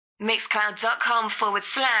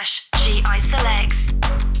Mixcloud.com/GISelects.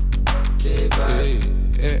 Hey,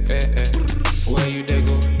 where you they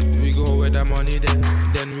go? We go with the money then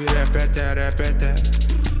we repeat it.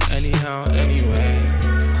 Anyhow, anyway.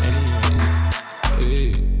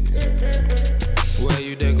 Hey, where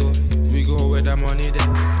you they go? We go with the money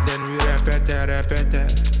then we repeat it.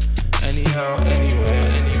 Anyhow,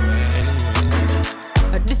 anyway.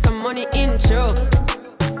 This some money intro.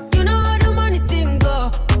 You know how the money thing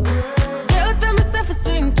go. Just tell myself a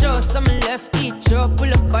swing show. Some left each show.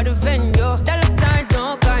 Pull up by the venue. Dollar signs,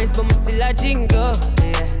 no kinds, but me still a jingle.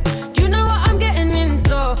 Yeah. You know what I'm getting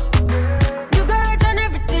into. You got on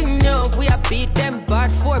everything, yo. We a beat them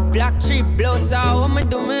bad for black tree blows. So what am I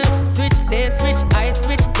doing? Switch lanes, switch eyes,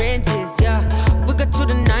 switch branches, yeah. We got to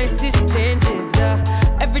the nicest changes, yeah.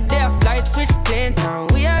 Every day I fly, switch planes,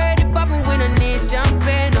 we already poppin', we don't need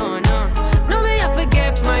champagne, no. No, me I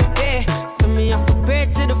forget my pay. So me I for pray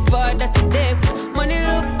to the Father today. Money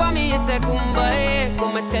look for me, it's a kumbaya.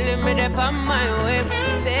 Come telling me that I'm my way,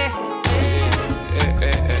 say.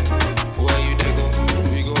 Where you they go?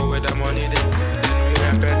 We go with the money then we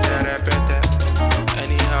repeat it.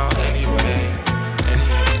 Anyhow, anyway.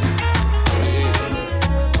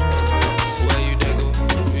 Where you they go?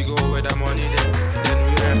 We go with the money then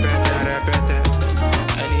we repeat it.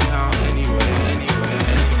 Anyhow, anyway.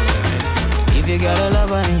 If you got a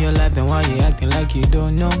lover in your life, then why you acting like you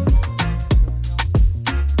don't know?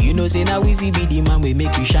 You know, say now Weezy be the man we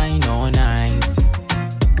make you shine all night.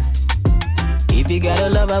 If you got a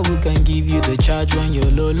lover who can give you the charge when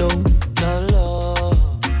you're low.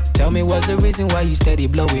 Tell me what's the reason why you steady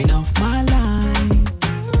blowing off my line?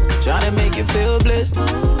 Tryna make you feel blessed.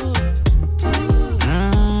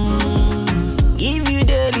 Give you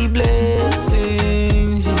daily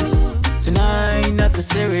blessings. Tonight, nothing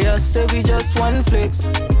serious, so we just one flex.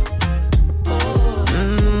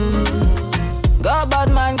 Got bad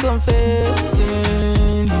man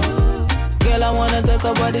confessing. Girl, I wanna talk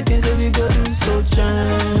about the things that we go do so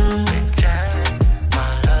jam.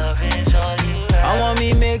 My love is all you have. I want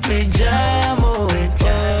me make me jam, oh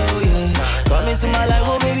yeah. Come into my life,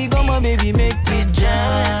 oh baby, come on baby, make me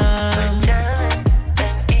jam.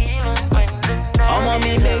 I want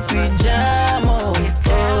me make me jam, oh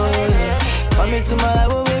yeah. Come into my life,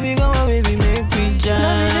 oh baby, come on baby, make me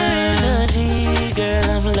jam. Loving her energy, girl,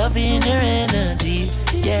 I'm loving her energy.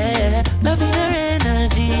 Yeah, loving her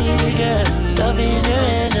energy, girl, loving her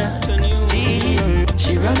energy.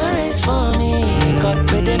 She run a race for me, cut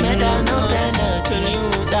with the medal, no penalty.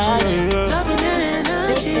 Darling, loving her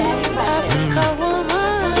energy, Africa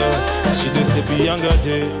woman. Yeah, she just say be younger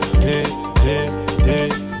day.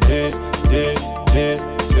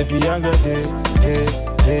 Say be younger day.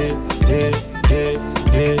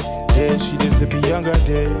 She just say be younger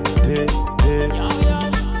day.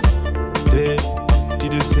 She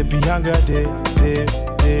just say be younger day.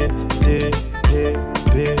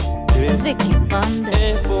 Vicky Banda. A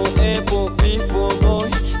for apple, B for boy,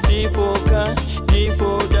 C for car, D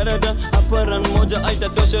for da-da-da. Aparan moja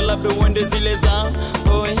aitatosha labda uende zile za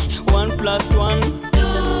boy. 1 + 1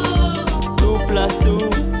 2 + 2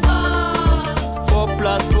 4 +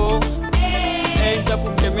 4 8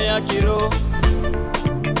 takukemea kiro.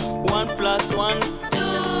 1 + 1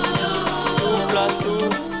 2 + 2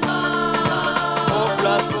 4 +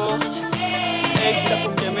 4 8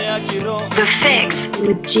 takukemea kiro. The Fix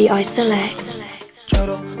with GISelects.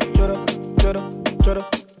 Choro,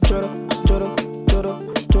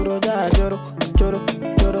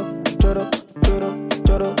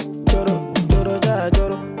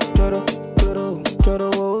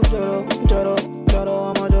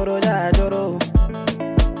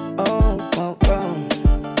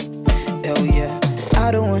 hell yeah.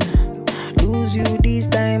 I don't wanna lose you this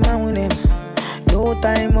time, I win him. No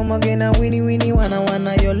time, I'ma get a winnie,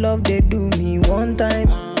 wanna your love, they do me one time.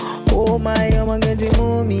 Oh my, I'ma get it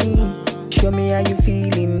mommy. Show me how you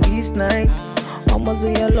feeling this night. I'ma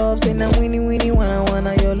say your love, say na winnie,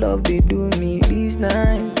 wanna your love, they do me this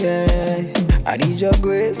night, yeah. I need your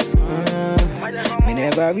grace, me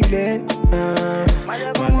never relent, my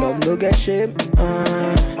love no get shame,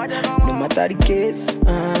 no matter the case,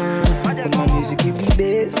 when my music give me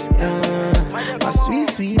bass, my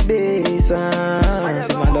sweet bass,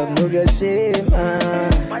 say my love no get shame,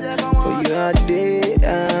 for you all day,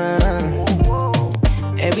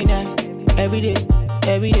 every night, every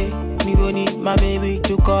day, me gon' need my baby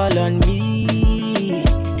to call on me,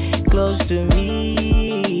 close to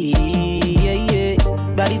me, yeah.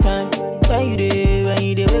 By the time when you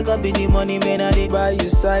dey wake up in the morning, man, I dey buy you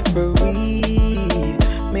cyphery,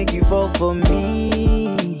 make you fall for me.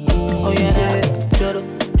 Oh yeah, joro,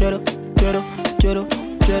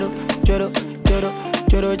 choro, choro, choro,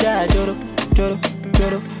 choro, ja, choro, choro,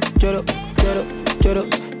 choro, choro, choro, choro,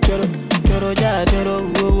 choro, choro, ja, choro,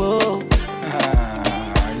 whoa, whoa.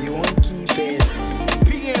 You won't keep it.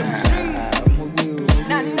 PMG.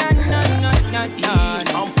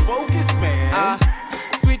 I'm focused, man.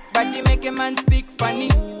 Sweet body make a man speak funny.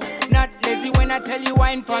 Not lazy when I tell you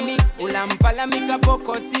wine for me. Ulampala mika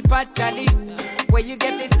boko si patali. Where you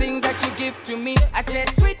get these things that you give to me. I said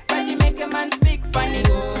sweet body make a man speak funny.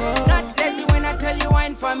 Not lazy when I tell you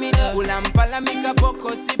wine for me. Ulampala mika boko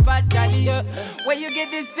si patali. Where you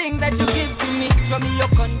get these things that you give to me. Show me your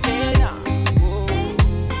container.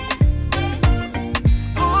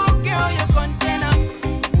 Oh girl, your container.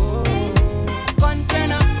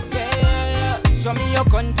 Container, yeah. Show me your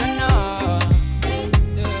container.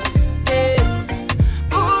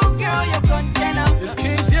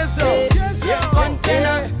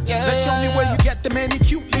 Show me where you get the many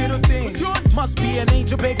cute little things. Must be an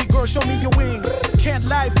angel, baby girl, show me your wings. Can't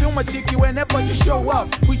lie, feel my cheeky whenever you show up.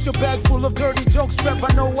 With your bag full of dirty jokes,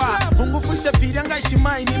 Trevor, know why.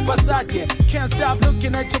 Can't stop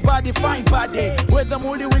looking at your body, fine body. With the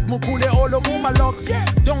moody with mukule, all of my locks.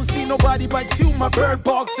 Don't see nobody but you, my bird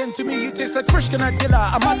box. And to me, you taste like fresh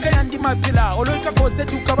canadilla. I'm a candy, my pillar. Oloika goes to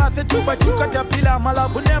Kabate too, but you got your pillar. My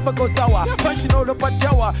love will never go sour. Punching all up a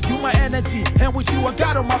tower. You my energy, and with you, I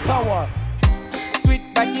got all my power.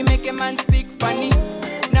 Sweet body make a man speak funny.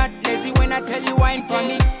 Not lazy when I tell you wine for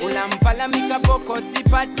me. Ulampala mika boko si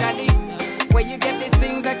patali. Where you get these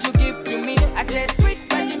things that you give to me. I said sweet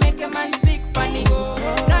body make a man speak funny.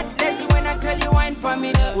 Not lazy when I tell you wine for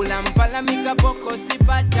me. Ulampala mika boko si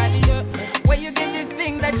patali. Where you get these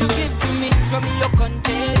things that you give to me. Show me your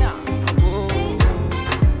container.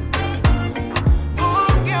 Oh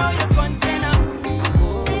girl, your container.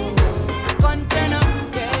 Container,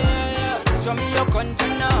 yeah. Show me your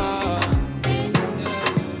container.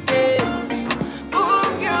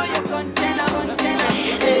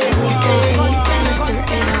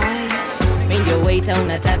 Waiter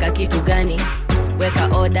unataka kitu gani? Weka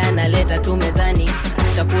order na leta tu mezani.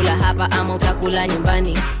 Utakula hapa ama utakula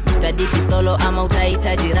nyumbani? Utadishi solo ama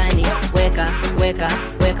utaita jirani? Weka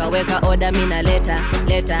order mimi naleta,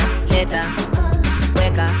 leta.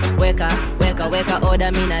 Weka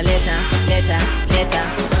order mimi naleta,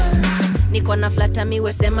 leta. Niko na flata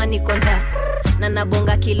miwe sema niko nda. Na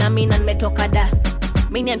nabonga kila mina nimetoka da.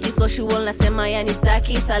 Mini antisocial nasema yani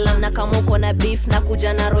staki salam na kama uko na beef na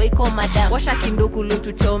kuja na roiko madam. Washa kinduku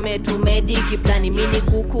lutu chome tumedi kiplani. Mini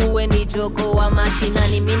kuku we ni jogo wa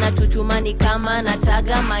mashinani. Mina chuchumani kama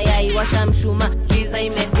nataga mayai. Washa mshuma giza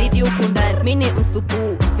imezidi ukundani. Mini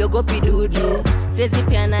msupu siogopi dudu. Sezi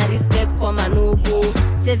pia na respect kwa manugu.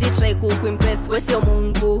 Sezi try kuimpress we sio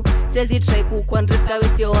Mungu. Sezi try kuandreska we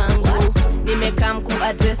sio wangu. Nimekam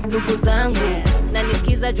kuaddress ndugu zangu. Na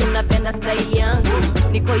nisikiza juu napenda style yangu.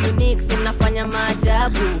 Niko unique, sinafanya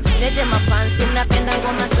maajabu. Lete mafansi, napenda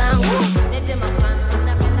ngoma zangu. Lete mafansi,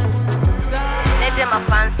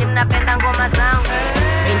 napenda ngoma zangu.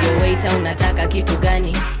 Ndio waiter unataka kitu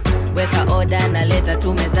gani? Weka order na leta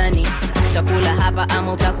tu mezani. Utakula hapa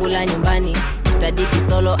ama utakula nyumbani? Utadishi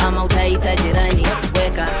solo ama utaita jirani?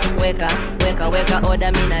 Weka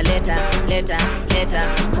order mimi naleta, leta.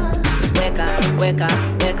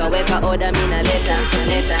 Weka order mimi naleta,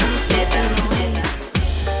 leta.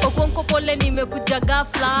 Okonko pole nimekuja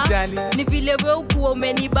ghafla. Ni vile wewe ukuwa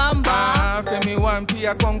umenibamba. Femi one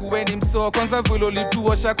pia kwangu we ni mso. Kwanza vile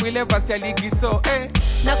ulituosha kuile vasi ya ligi so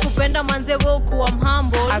Nakupenda manze wewe ukuwa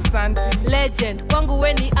humble. Asante Legend kwangu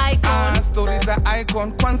we ni icon. Stories za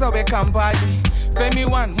icon kwanza weka mbali. Femi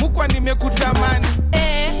one mukwa nimekutamani.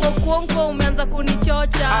 Okonko umeanza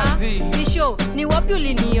kunichocha. Nisho ni wapi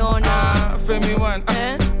uliniona? Femi one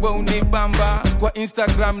we unibamba. Kwa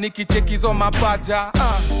Instagram nikichekizo mapaja.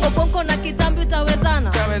 Okonko na kitambi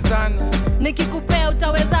utawezana? Nikikupea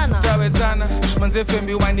utawezana? Manze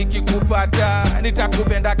Femi one nikikupata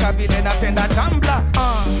nitakupenda kabile napenda Tumblr.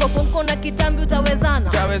 Okonko na kitambi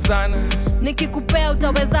utawezana? Nikikupea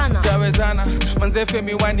utawezana? Manze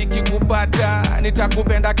Femi one nikikupata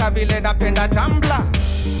nitakupenda kabile napenda Tumblr.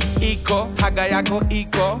 Iko haga yako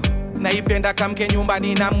iko naipenda kamke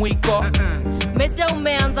nyumbani na mwiko. Meja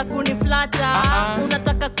umeanza kuniflata.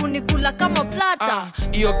 Unataka kunikula kama plata.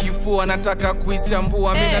 Iyo kifua nataka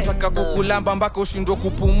kuichambua. Mimi nataka kukulamba mpaka ushindwe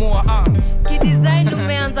kupumua. Kidesign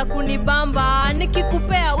umeanza kunibamba.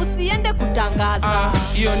 Nikikupea usiende kutangaza.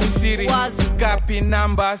 Iyo ni siri wazi. Kapi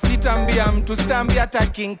namba sitambia mtu sitambia hata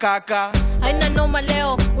King Kaka. haina noma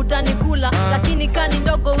leo utanikula lakini kani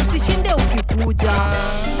ndogo usishinde ukikuja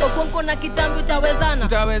Okonko na kitambi utawezana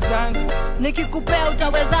nikikupea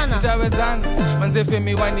utawezana manze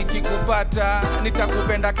femi wani kikupata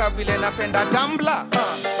nitakupenda kavile napenda Tumblr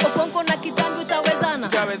Okonko na kitambi utawezana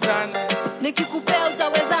nikikupea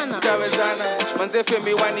utawezana manze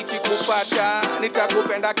femi wani kikupata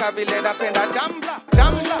nitakupenda kavile napenda Tumblr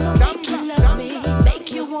Make you love me,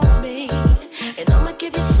 make you want me, and I'ma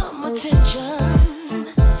give you some attention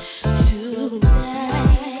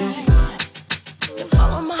tonight. You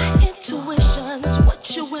follow my intuitions,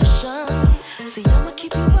 what you wishing. See, I'ma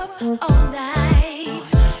keep you up all night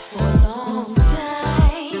for a long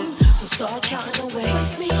time. So start counting away.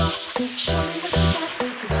 Break me off, show me what you got,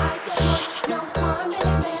 'cause I don't want no one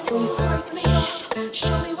minute man. Break me off,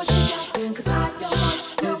 show me what you got, 'cause I don't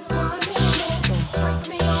want no one minute man. Break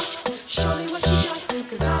me off, show me what you got,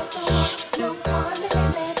 'cause I don't want no one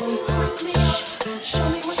minute man. Break me off, show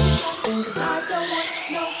me what you got, 'cause I don't want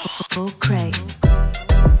no full crate.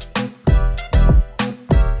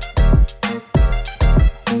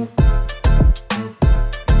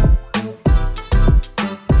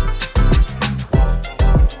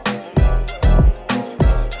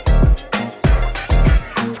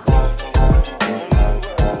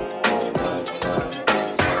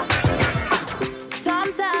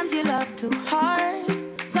 Sometimes you love too hard,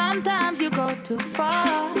 sometimes you go too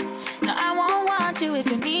far. No, I won't want you if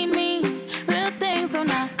you need me. Real things do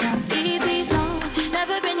not come easy, no.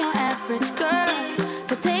 Never been your average girl,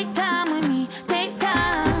 so take time with me, take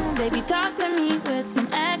time. Baby, talk to me with some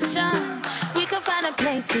action. We can find a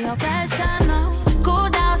place for your passion, no. Cool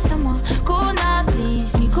down someone, cool now,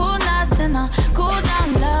 please me. Cool now, sinner, cool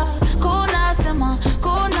down love. Cool now, someone,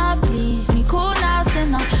 cool now, please me. Cool now,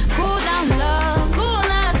 sinner, cool down love. Cool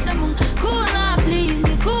now, someone, cool now, please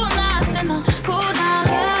me. Cool now, sinner, cool down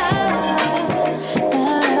love.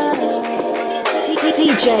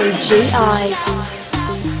 DJ G.I.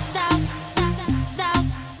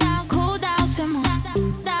 Cool down, someone.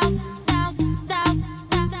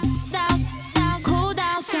 Cool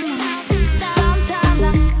down, someone.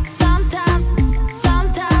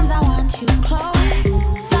 Sometimes I want you close.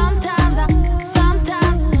 Sometimes I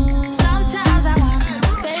want you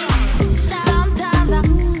space. Sometimes I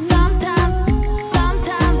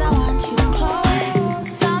want you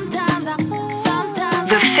close. Sometimes.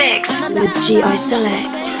 The Fix with G.I.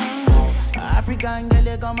 Selects. African girl,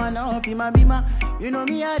 you come on up in my bima. You know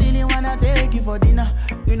me, I really wanna take you for dinner.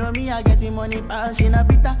 You know me, I getting money, passion, a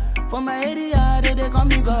pita. For my area, they call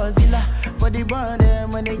me Godzilla. For the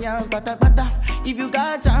brand, when they young, pata pata. If you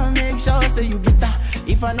got chance, make sure say you bitter.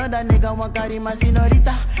 If another nigga want carry my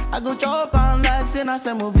senorita, I go chop on like say na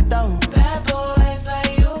se move it out. Bad boys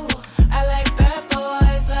like you, I like bad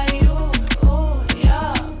boys like you. Ooh,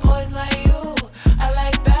 yeah, boys like you, I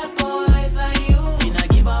like bad boys like you. Finna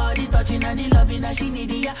give her all the touching and the loving that she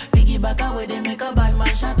need, yeah. Piggyback away, they make a bad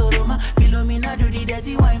man shot to Roma. Philomena do the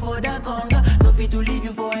dirty wine for the conga. No fit to leave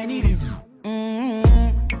you for any reason.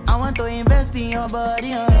 I want to invest in your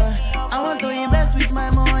body, I want to invest with my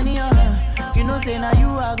money, You know say now you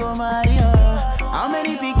I go marry, How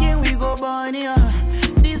many picking we go born,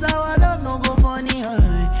 This our love no go funny,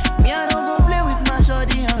 Me I don't go play with my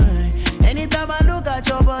shorty, Anytime I look at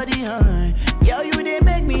your body, Girl you they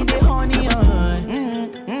make me the honey,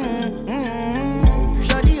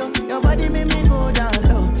 Shorty, your body make me go down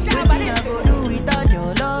low. Nothing I go do without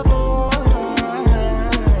your love,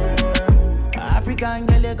 African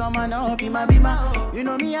girl, you come on up in my bima. You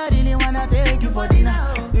know me, I really wanna take you for dinner.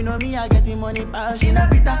 You know me, I getting money, passion, a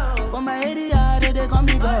pita. For my area, they call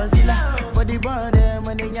me Godzilla. For the brand,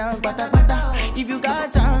 when they young, pata pata. If you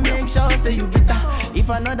got chance, make sure say you bitter. If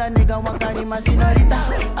another nigga want carry my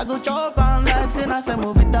senorita, I go chop on like say na se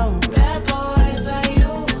move it out. Bad boys like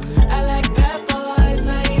you, I like bad boys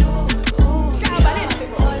like you. Ooh, yeah,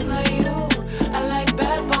 boys like you, I like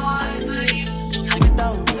bad boys like you. Get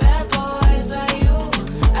out. Bad boys like you,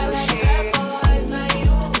 I like bad boys like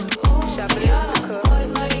you. Ooh, yeah,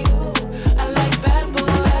 boys like you, I like bad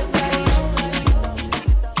boys like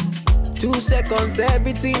you. 2 seconds,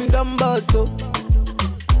 everything done bust, oh.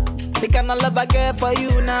 The kind of love I get for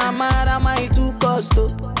you, now I'm mad, am I too cost, oh.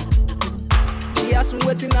 She asked me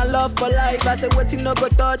waiting I love for life, I said waiting no go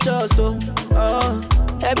touch us, oh.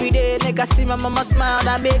 Every day, nigga see my mama smile,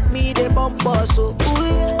 that make me the bumper, so. Ooh,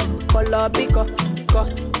 yeah. Color pico,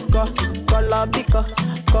 color pico,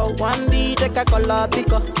 go one beat, take a color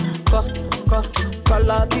pico,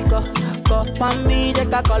 color pico, go one beat,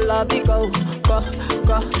 take a color pico,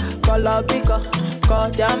 color pico, go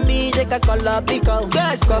jammy, take a color pico,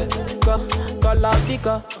 yes, color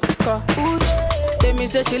pico, go. Ooh, yeah. Tell me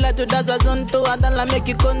say she like to dance a zonto, I don't like make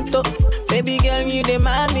you conto. Baby girl, you the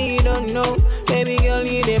mommy, you don't know. Baby girl,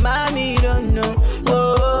 you the mommy, you don't know.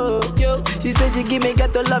 Oh, yo, she said she give me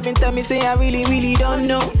ghetto love and tell me say I really, really don't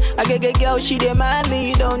know. I get girl, she the mommy,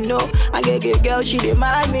 you don't know. I get girl, she the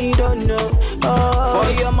mommy, you don't know. Oh,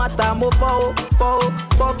 for your mata, mo fo,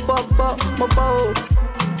 mo fo.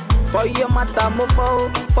 For your mata, mo fo,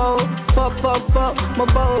 mo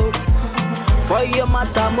fo. For your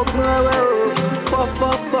mata, mo fo, mo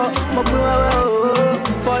fo.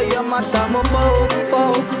 For your mata, mo fo,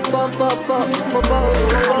 mo fo.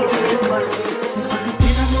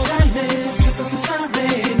 Nina Morale, sasa susabe,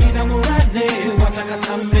 Nina Morale,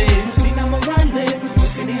 watakatambe. Nina Morale,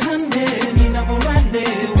 usinihande, Nina Morale,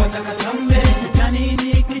 watakatambe. Jani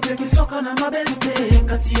ni kiche kisoka na mabeste,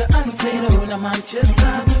 kati ya Arsenal na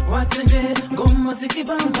Manchester. Watende, ngoma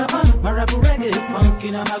zikibamba, marabu reggae,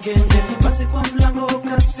 funky na magende. Basi kwa mlango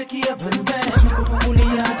kasikia bende,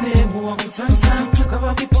 kufungulia demu wa mtantam.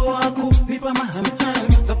 Kawa vipo wako, nipa mahamham,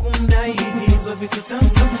 takumdai hizo vitu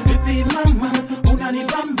tamtam. Vipi mama,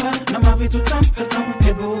 unanibamba, na mavitu tamtam.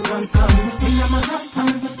 Hebu kamkam, nina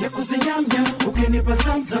maham, ya kuzinyamya. Ukinipa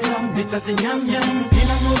samsam, nitazinyamya.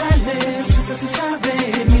 Nina Morale, sasa susabe,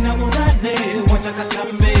 Nina Morale,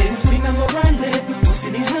 watakatambe. Nina Morale,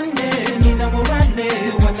 usinihande, Nina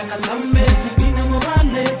Morale, watakatambe. Nina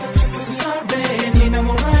Morale, sasa susabe, Nina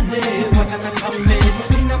Morale, watakatambe.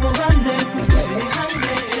 Nina Morale,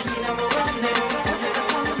 usinihande, Nina Morale,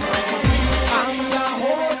 watakatambe. I'm the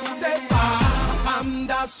hot stepper, I'm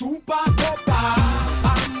the super topper,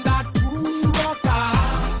 I'm the true rocker,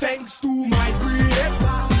 thanks to my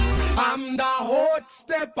creator. I'm the hot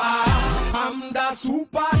stepper, I'm the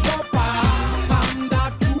super topper, I'm the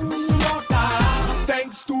true rocker,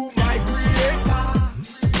 thanks to my creator.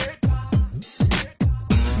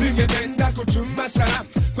 Ningependa kutuma salamu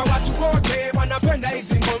kwa watu wote wanapenda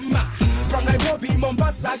hizi ngoma, from Nairobi,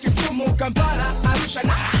 Mombasa, Kisumu, Kampala, Arusha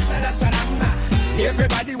na Dar es Salaam.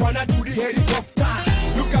 Everybody wanna do the helicopter.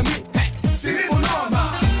 Look at me, hey, silimu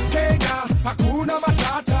noma. Kenya, hakuna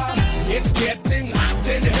matata. It's getting hot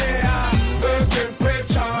in here. The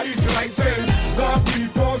temperature is rising. The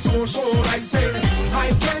people socializing.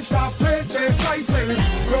 I can't stop criticizing.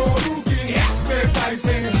 You're looking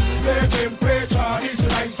appetizing. The temperature is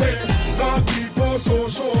rising. The people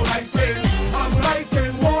socializing. I'm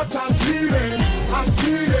liking what I'm feeling. I'm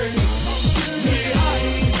feeling.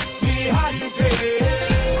 Me high day.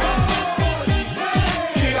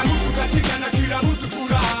 Kila mtu katika na kila mtu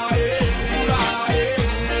furahi.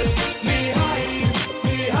 Me high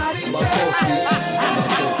day.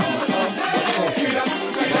 Kila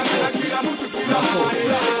mtu katika na kila mtu furahi.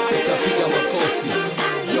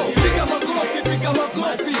 Yo, piga makofi, piga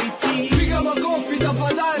makofi. Piga makofi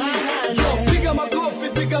tafadhali. Yo, piga makofi,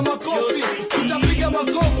 piga makofi. Utapiga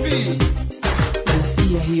makofi.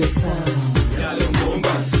 Unasikia hiyo sound? Yalo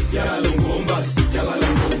ngombas, yalo ngombas, yalo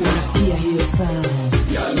ngombas. Unasikia hiyo sound?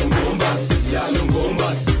 Yalo ngombas, yalo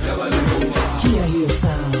ngombas, yalo ngombas. Sikia hiyo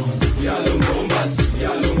sound? Yalo ngombas,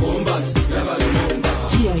 yalo ngombas, yalo ngombas.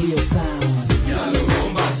 Sikia hiyo sound? Yalo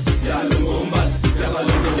ngombas, yalo ngombas, yalo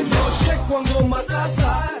ngombas. Yo, shake kwa ngoma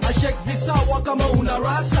sasa, na shake visawa kama una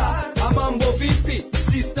rasa. Amambo vipi,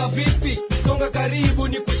 sister vipi, songa karibu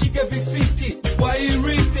ni kushike vifiti. Kwa hii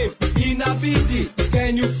rhythm, inabidi,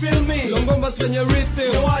 can you feel me? Longombas kwenye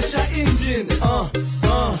rhythm, washa engine,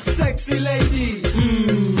 sexy lady.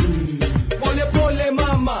 Pole pole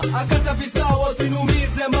mama, akata visawa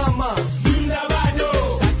usinumize mama. Mda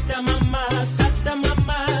bado, kata mama, kata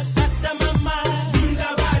mama, kata mama.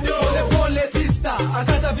 Mda bado, pole pole sister,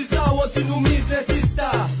 akata visawa usinumize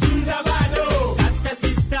sister. Mda bado, kata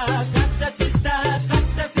sister, kata sister,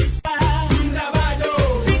 kata sister. Mda bado,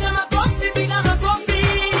 Piga makofi, piga makofi,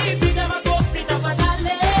 piga makofi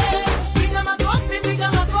tafadhali. Piga makofi,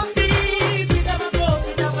 piga makofi, piga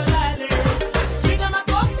makofi tafadhali. Piga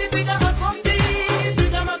makofi, piga makofi,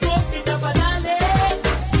 piga makofi tafadhali.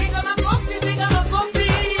 Piga makofi, piga makofi,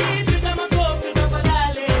 piga makofi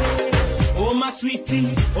tafadhali. Oh my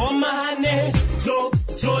sweetie, oh my honey, jo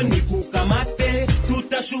nikukamate,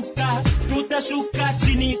 tutashuka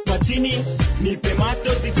chini kwa chini, nipe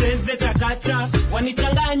mato sicheze chakacha,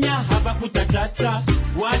 wanichanganya hapa kutachacha,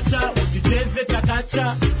 wacha usicheze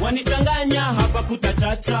chakacha, wanichanganya hapa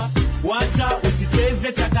kutachacha, wacha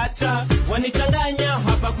usicheze chakacha, wanichanganya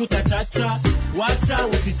hapa kutachacha, wacha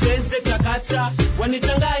usicheze chakacha,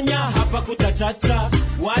 wanichanganya hapa kutachacha,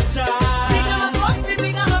 wacha. Piga makofi,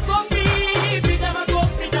 piga makofi, piga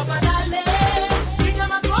makofi tafadhali. Piga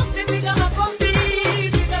makofi, piga makofi,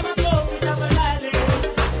 piga makofi tafadhali.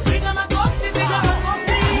 Piga makofi, piga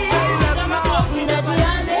makofi, piga makofi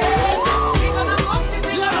tafadhali. Piga makofi.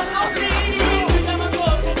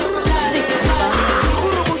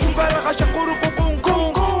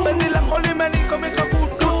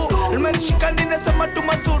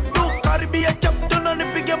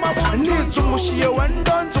 zungushie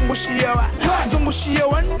wendon, zungushie wa, zungushie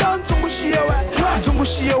wendon, zungushie wa,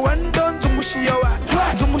 zungushie wendon, zungushie wa,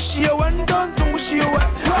 zungushie wendon, zungushie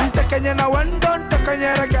wa, takanya na wendon,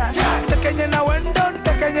 takanya raga, takanya na wendon,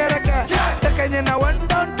 takanya raga, takanya na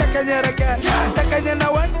wendon, takanya raga, takanya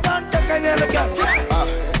na wendon, takanya raga.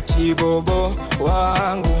 Chibobo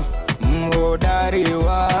wangu, mhodari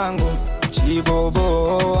wangu,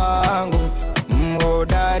 chibobo wangu,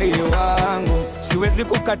 mhodari wangu. Siwezi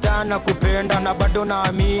kukataa na kupenda na bado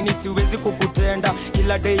naamini siwezi kukutenda.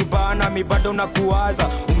 Kila day bana mi bado nakuwaza,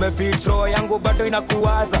 umefit roho yangu bado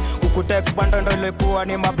inakuwaza. Kukutext banda ndo ilikuwa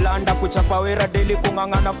ni mablanda, kuchapa wera daily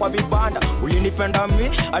kungangana kwa vibanda. Ulinipenda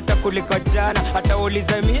mi hata kuliko jana, hata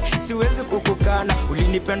ulize mi siwezi kukukana.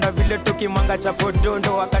 Ulinipenda vile tukimanga cha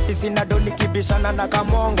podondo, wakati sina do nikibishana na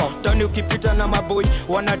kamongo. Tani ukipita na maboy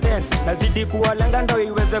wana dance, nazidi kuwalenga ndo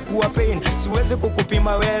iweze kuwa pain. Siwezi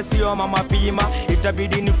kukupima wewe sio mama pima,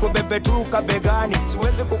 itabidi nikubebe tu kabegani.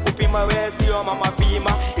 Siwezi kukupima wewe sio mama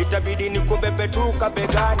pima, itabidi nikubebe tu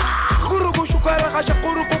kabegani. Kurugu shukara kasha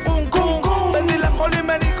kurugu kungu, bendila koli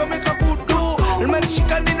meniko mikakudu,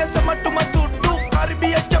 ilmenishikani nesema tumasudu,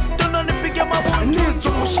 karibia chaptono nipige mabudu.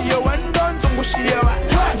 Zungushie wendon, zungushie wa,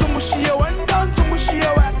 zungushie wendon, zungushie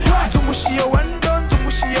wa, zungushie wendon,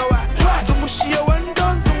 zungushie wa, zungushie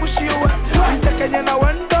wendon, zungushie wa, takanya na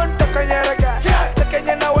wendon, takanya raga,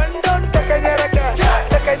 takanya na wendon, takanya raga,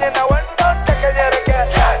 takanya na wendon, takanya raga,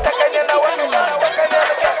 takanya na wendon, takanya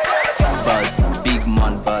raga. Buzz, big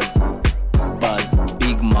man buzz, buzz,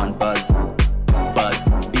 big man buzz, buzz,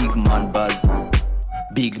 big man buzz,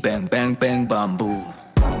 big bang bang bang bamboo.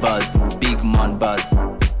 Buzz, big man buzz,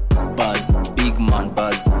 buzz, big man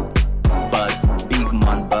buzz, buzz, big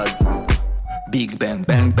man buzz, big bang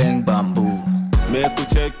bang bang bamboo.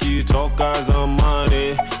 Mekucheki toka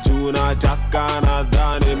zamani, tunataka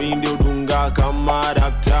nadhani mi ndio dunga kama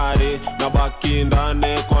daktari, nabaki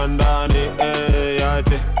ndani kwa ndani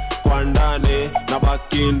yate, kwa ndani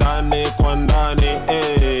nabaki ndani kwa ndani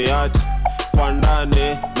yate, kwa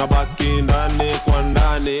ndani nabaki ndani kwa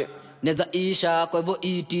ndani. Neza isha kwa hivyo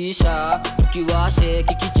itisha, tukiwashe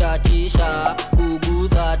kikichatisha,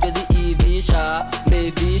 kuguza twezi ivisha,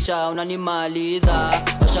 mbebisha unanimaliza,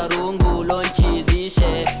 washarungu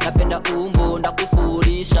lonchizishe, napenda umbo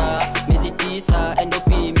ndakufurisha, miezi 9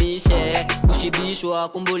 endopimishe, kushibishwa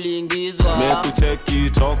kumbulingizwa. Mekucheki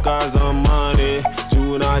toka zamani,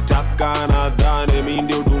 tunataka nadhani mi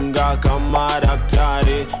ndio dunga kama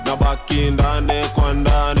daktari, nabaki ndani kwa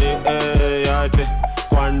ndani yate,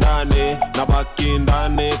 kwa ndani nabaki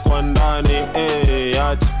ndani kwa ndani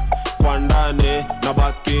yate, kwa ndani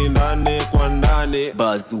nabaki ndani kwa ndani.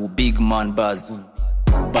 Bazoo, big man bazoo,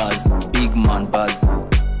 bazoo, big man bazoo,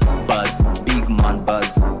 bazoo, big man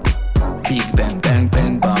bazoo, big bang bang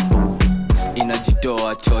bang bamboo.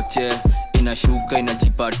 Inajitoa choche, inashuka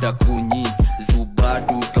inajipata kunyi,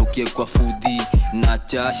 zubadu kaukie kwa fudhi,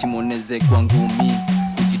 nacha shimoneze kwa ngumi,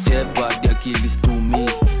 kujitepa diakili stumi,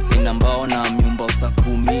 inambao na miumba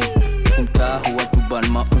usakumi, kumtahu watuban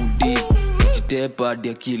maudi, kujitepa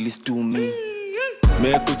diakili stumi.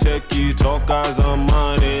 Mekucheki toka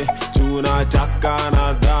zamani, tunataka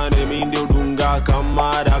nadhani mi ndio dunga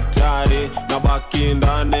kama daktari, nabaki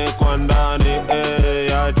ndani kwa ndani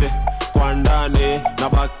yate, kwa ndani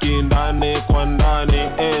nabaki ndani kwa ndani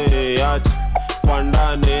yate, kwa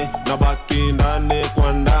ndani nabaki ndani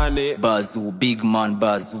kwa ndani. Bazoo, big man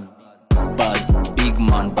bazoo, bazoo, big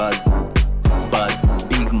man bazoo, bazoo,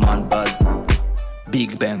 big man bazoo,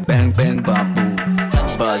 big bang bang bang bamboo.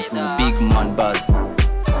 Bazoo, big man bazoo,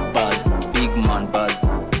 bazoo, big man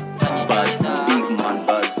bazoo, bazoo, big man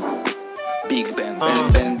bazoo, big bang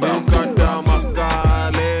bang bang bamboo. Kata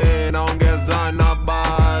makale naongeza na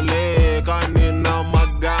bale, kanina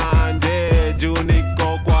maganje juu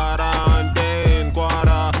niko quarantine,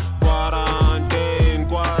 quarantine,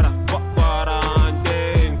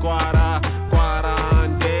 quarantine, quarantine,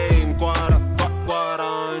 quarantine,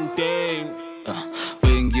 quarantine.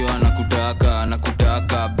 Wengi wanakutaka,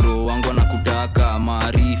 nakutaka bro, wangu wanakutaka,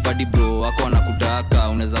 maarifa di bro wako wanakutaka,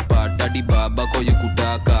 unaweza pata di baba kwa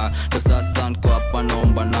yukutaka. Ndo sasa niko hapa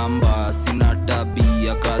naomba namba, sina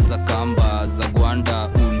tabia kaza kamba za gwanda,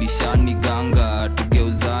 ulishani ganga,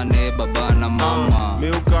 tugeuzane baba na mama.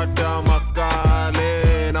 Miukata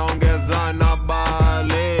makale naongeza na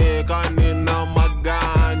bale, kanina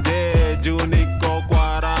maganje juu niko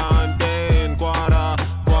quarantine,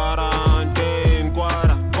 quarantine, quarantine,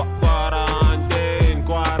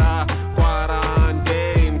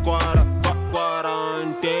 quarantine,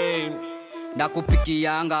 quarantine.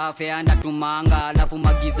 Ndakupikianga fea ndatumanga, alafu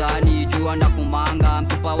magizani jua ndakumanga,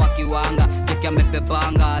 mfupa wa kiwanga cheki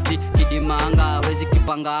amepepanga si kidimanga wezi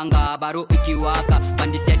kipanganga baro ikiwaka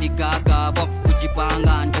bandisia digaga vo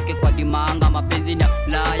kujipanga ntoke kwa dimanga mapenzi ni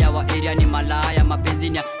laya wa area ni malaya mapenzi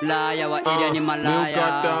ni laya wa area ni malaya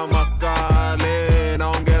Ukata makale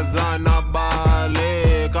naongeza na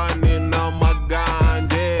bale kanina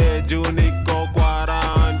maganje juu niko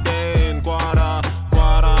quarantine quarantine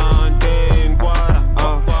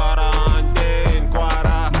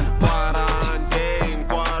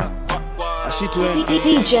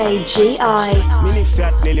DJ GI Mini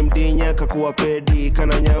fiat nilimdinya kakuwa pedi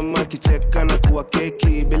kana nyama kicheka na kuwa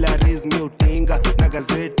keki bila rizmi utinga na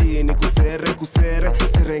gazeti ni kusere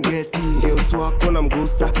Serengeti leo swako na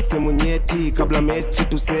mgusa semu nyeti kabla mechi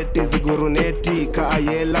tuseti ziguruneti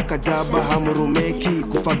kaayela kajaba hamurumeki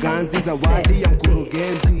kufaganzi zawadi ya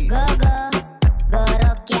mkurugenzi Gogo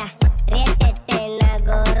gorokia retete na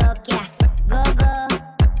gorokia Gogo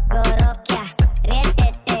gorokia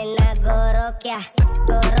retete na gorokia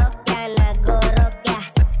Gorokia na gorokia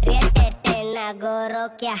retete na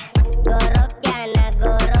gorokia Gorokia na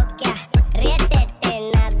gorokia retete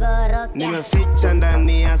na gorokia Nimeficha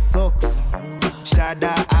ndani ya socks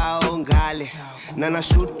shada au ngale na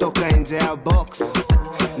nashoot toka nje ya box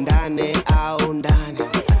ndani au ndani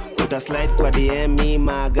slide kwa DM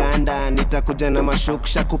maganda nitakuja na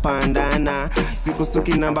mashuksha kupandana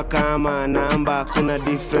sikusuki namba kama namba kuna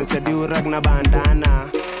difference ya durag na bandana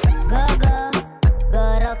Gogo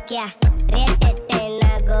gorokia retete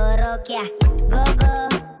na gorokia Gogo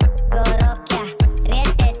gorokia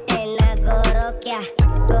retete na gorokia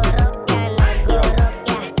Gorokia na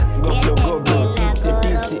gorokia retete na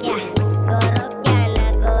gorokia Gorokia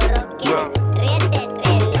na gorokia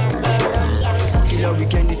retete na gorokia Kila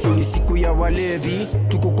weekend ni siku ya walevi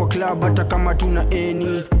tuko kwa club hata kama tuna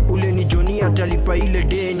eni ule ni Johnny atalipa ile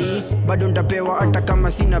deni bado ndapewa hata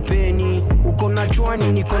kama sina peni uko na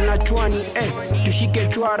chwani niko na chwani tushike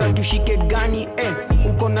chwara tushike gani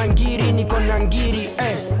uko na ngiri niko na ngiri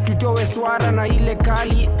tutoe swara na ile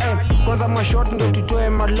kali kwanza mashot ndo tutoe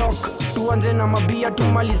malok tuanze na mabia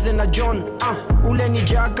tumalize na John ule ni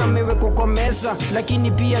Jaka amewekwa kwa meza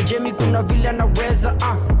lakini pia Jamie kuna vile anaweza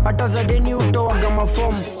hata za deni utoaga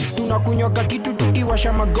mafomu tunakunywa kitu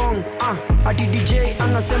tukiwasha magong ati DJ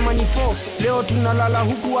anasema ni 4 leo tunalala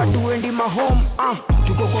huku hatuendi mahome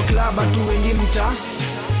tuko kwa club hatuendi mtaa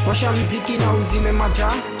washa mziki na uzime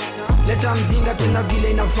mata leta mzinga tena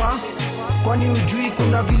vile inafaa kwani ujui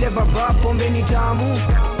kuna vile baba pombe ni tamu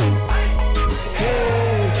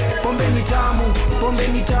hey, pombe ni tamu pombe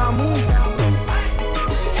ni tamu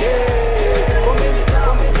hey, pombe ni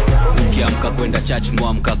tamu ukiamka kwenda church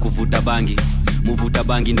muamka kuvuta bangi muvuta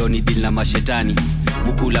bangi ndo ni deal na mashetani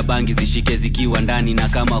mukula bangi zishike zikiwa ndani na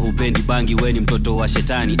kama hupendi bangi we ni mtoto wa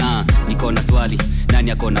shetani niko na swali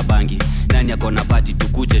nani akona bangi nani akona pati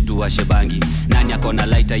tukuje tuwashe bangi nani akona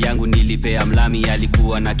lighter yangu nilipea mlami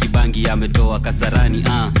alikuwa na kibangi ametoa kasarani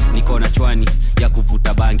niko na chwani ya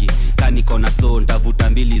kuvuta bangi kani kona so ntavuta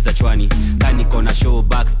mbili za chwani kani kona show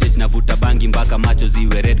backstage navuta bangi mpaka macho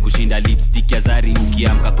ziwe red kushinda lipstick ya Zari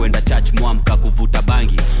ukiamka kwenda church muamka kuvuta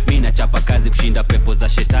bangi mimi nachapa kazi kushinda pepo za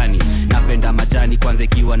shetani napenda majani kwanza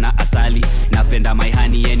ikiwa na asali napenda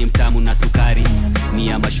maihani yeni mtamu na sukari ni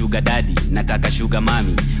ya mashuga daddy nataka sugar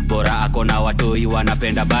mami bora akona watoi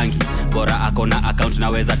wanapenda bangi bora akona account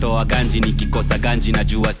naweza toa ganji nikikosa ganji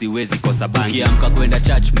najua siwezi kosa bangi ukiamka kwenda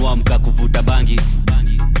church muamka kuvuta bangi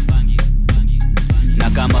na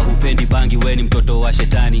kama hupendi bangi we ni mtoto wa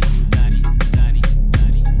shetani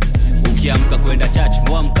ukiamka kwenda church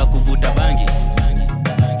muamka kuvuta bangi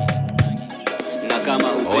na kama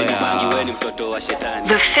hupendi bangi we ni mtoto wa shetani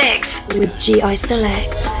The Fix with GI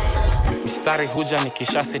Selects Mistari huja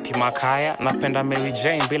nikisha seti makaya napenda Mary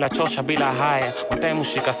Jane bila chosha bila haya time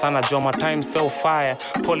shika sana Joma time so fire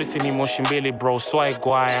policy ni moshi mbili bro swai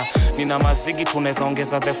gwaya nina mazigi tunaweza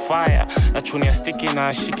ongeza the fire na chunia sticky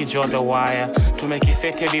na shiki jo the wire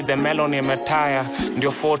tumekiseti the melon imetaya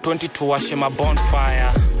ndio 420 tuwashe ma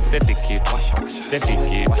bonfire set the kid set the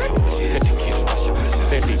kid set the kid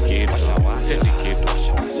set the kid set the kid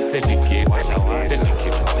set the kid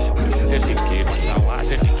set the kid set the kid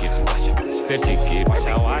set the kid set the kid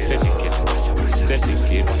set the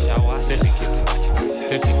kid set the kid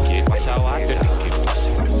set the kid set the kid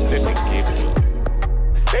set the kid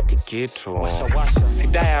seti kitu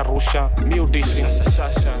sidaya rusha miudishi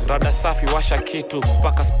rada safi washa kitu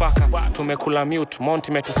spaka tumekula mute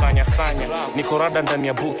monti metusanya sanya niko rada ndani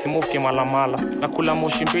ya booth move malamala na kula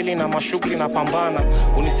moshi mbili na mashughuli na pambana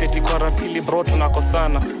uniseti kwa ratili bro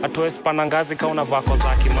tunakosana atoe spana ngazi kauna vako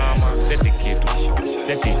za kimama seti kitu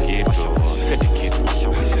seti kitu seti kitu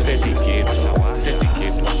seti kitu seti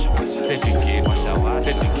kitu seti kitu seti kitu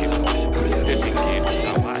seti kitu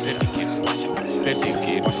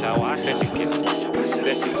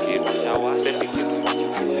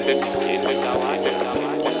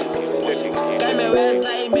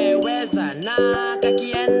Imeweza na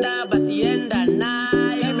kakienda basi enda na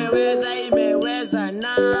imeweza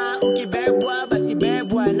na ukibebwa basi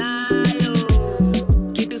bebwa nayo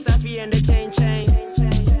kitu safi ende chain chain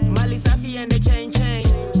mali safi ende chain chain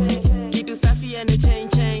kitu safi ende chain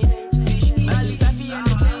chain mali safi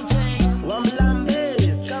ende chain chain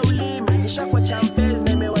wamlambes kauli menisha kwa champes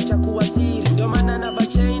na imewacha kuwa siri ndio maana na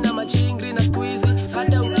vachain na machingri na squeezy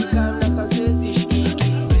hata ukikam na sansesi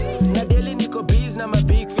shikiki na daily niko busy na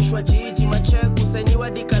mabig fish wa jiji macheku senyiwa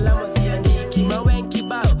di kalamu ziandiki mawenki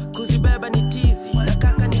bao kuzibeba ni tizi na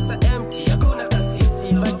kaka ni sa empty hakuna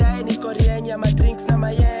kasisi baadaye niko rienya ma drinks na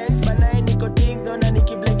mayens banaye niko ding dona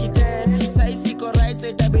nikibleki 10 sai siko right side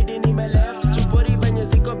itabidi nime left chupori venye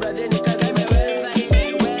ziko brother ni kazi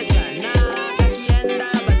imeweza na kakienda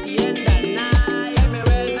basi enda na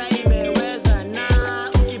imeweza na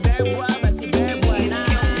ukibebwa basi bebwa na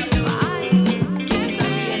kitu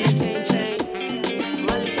safi ende chain chain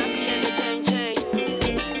mali safi ende chain chain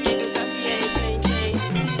kitu safi ende chain chain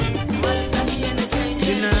mali safi ende chain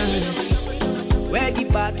chain. Where the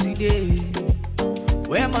party day?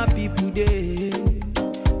 Where my people day?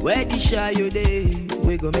 Where the shy you day?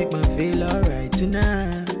 We gon' make my feel alright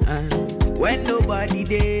tonight. When nobody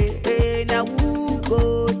day, hey, now who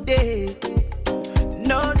go day?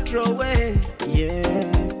 No throw away, yeah.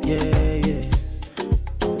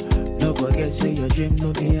 Don't forget, say your dream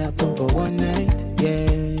no be happen for one night,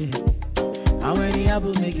 yeah. How many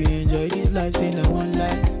apples make you enjoy this life in a one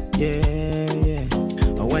life, yeah.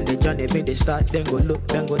 And when they join, they start, then go look,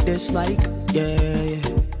 then go dislike, yeah.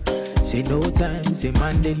 Say no time, say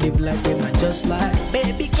man, they live like they man just like.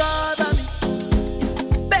 Baby, cover me,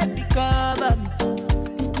 baby, cover me,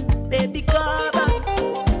 baby, cover me.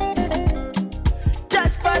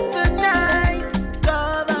 Just for tonight,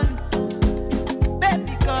 cover me,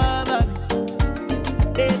 baby, cover me,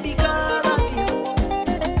 baby, cover me.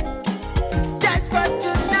 Just for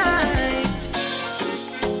tonight.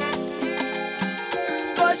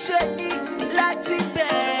 Go shake it, like it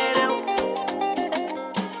better.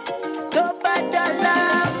 Go badala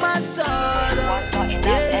my sorrow.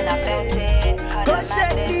 Go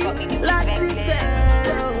shake it, like it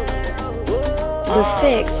better. The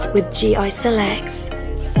Fix with G.I. Selects.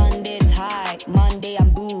 Sunday's high, Monday I'm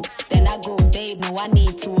boo. Then I go, babe, no, I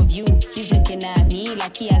need two of you. He's looking at me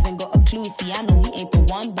like he hasn't got a clue. See, I know he ain't the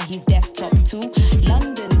one, but he's deaf top two.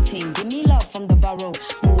 London ting, give me love from the borough.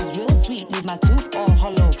 Moves real sweet, leave my tooth all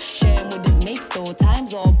hollow. Sharing with his mates though,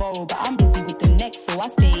 time's all borrowed. But I'm busy with the next, so I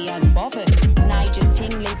stay unbothered. Niger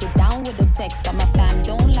ting lays it down with the sex, but my fam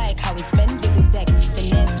don't like how he's friends with his ex.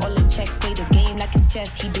 Finesse, all his checks, play the game like it's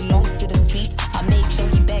chess. He belongs to the streets, I make sure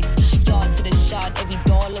he begs. Yard to the shard, every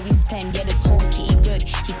dollar we spend. Yeah, this home key good,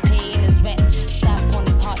 he's paying his rent. Stamp on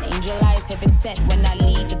his heart, angel eyes, heaven sent. When I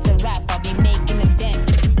leave it to rap, I'll be making a dent.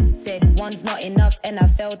 Said one's not enough and I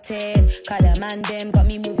felt it. Cause the man them got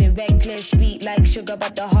me moving reckless. Sweet like sugar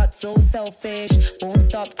but the heart so selfish. Won't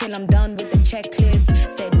stop till I'm done with the checklist.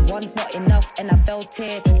 Said one's not enough and I felt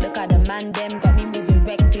it. Look at the man them got me moving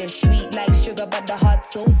reckless. Sweet like sugar but the heart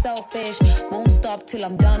so selfish. Won't stop till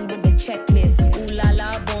I'm done with the checklist. Ooh la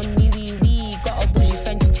la bon me wee wee. Got a bougie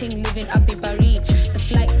French ting living up in Paris. The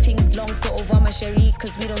flight ting's long so over my cherie.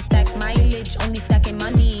 Cause we don't stack mileage, only stacking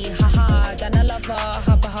money. Haha, gonna love her,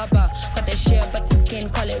 hubba hubba. Got the sheer butter skin,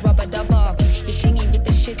 call it rubber dubber. You're clingy with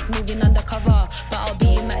the shits moving undercover. But I'll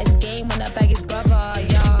be in my game when I bag his brother,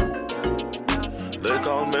 yeah. They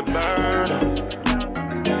call me Burner.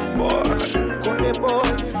 Boy.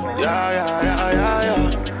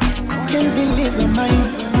 Yeah. Can't believe in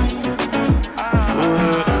mine.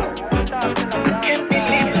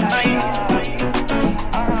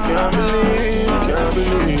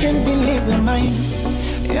 Can't believe in mine.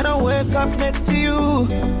 And I wake up next to you.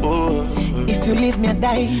 If you leave me, I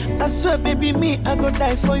die. I swear, baby, me, I go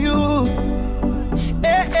die for you.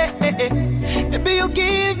 Hey. Baby, you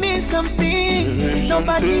give me something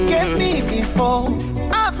nobody gave me before.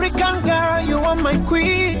 African girl, you are my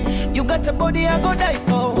queen. You got a body I go die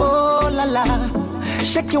for. Oh la la,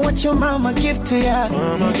 shake it what your mama give to ya.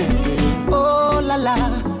 Oh la la,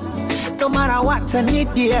 no matter what I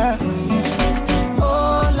need, dear.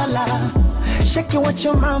 Oh la la, shake it what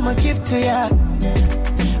your mama give to ya.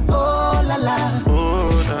 Oh la la,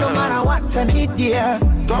 no matter what I need, dear.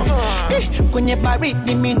 Kwenye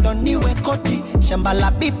baridi mindo niwe koti. Shamba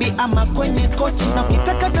la bibi ama kwenye kochi. Na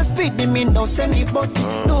ukitaka the speed mindo seni boti.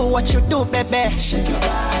 Do what you do, baby. Shake your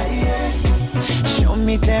body, yeah. Show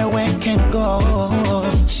me the way can go.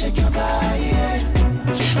 Shake your body, yeah.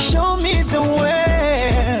 Show me the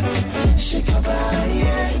way. Shake your body,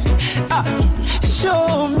 yeah.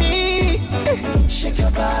 Show me. Shake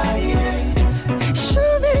your body, yeah.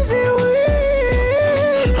 Show me the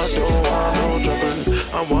way. I don't want no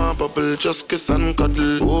trouble. I want bubble, just kiss and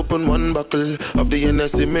cuddle. Open one buckle of the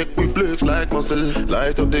NSC, make me flex like muscle.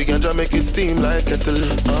 Light up the ganja, make it steam like kettle.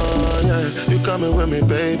 Oh yeah, you coming with me,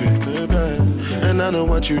 baby. And I know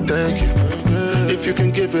what you thinking. If you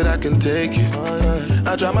can give it, I can take it.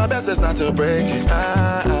 I try my best, it's not to break it.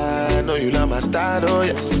 I know you love my style, oh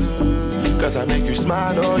yes. Cause I make you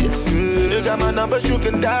smile, oh yes. You got my numbers, you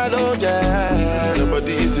can dial, oh yeah.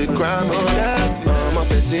 Nobody is a crime, oh yes. I'm up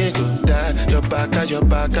and single, die. Your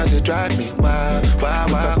back, they drive me wild,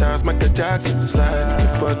 wild, wild. Dance Michael Jackson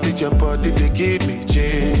slide. Your body, they give me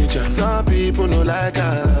ginger. Some people know like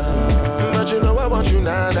I, but you know I want you,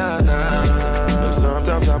 nah, nah, nah. And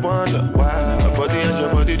sometimes I wonder why my body and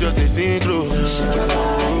your body just ain't see through. Shake your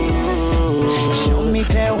body, yeah. Show me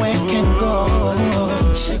the way can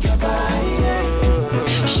go. Shake your body,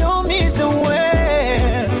 yeah. Show me the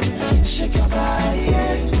way. Shake your body,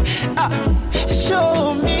 yeah.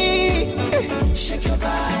 Show me. Shake your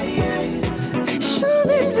body, yeah. Show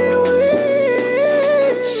me the way.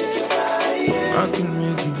 Shake your body, yeah. I can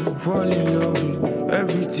make you fall in love with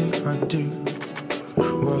everything I do.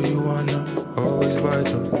 Well, you wanna always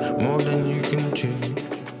vital, more than you can chew.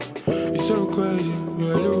 You're so crazy,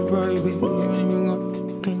 you're a little baby, you ain't even got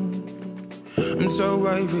clue. I'm so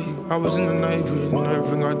wavy, I was in the Navy, and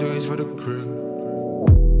everything I do is for the crew.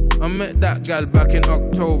 I met that gal back in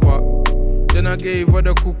October, then I gave her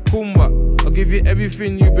the cucumber. I'll give you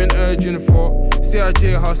everything you've been urging for.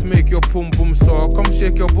 CRJ house make your pum pum sore. Come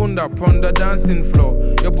shake your bunda on the dancing floor.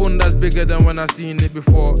 Your bunda's bigger than when I seen it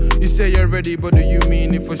before. You say you're ready, but do you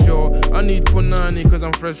mean it for sure? I need punani cause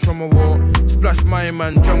I'm fresh from a war. Splash my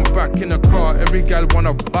man, jump back in the car. Every gal want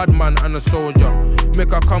a bad man and a soldier. Make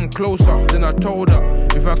her come closer, then I told her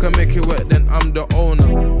if I can make it wet, then I'm the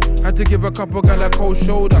owner. Had to give a couple gal a cold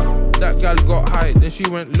shoulder. That gal got high, then she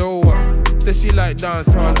went lower. Said she like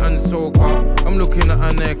dancehall and soca. I'm looking at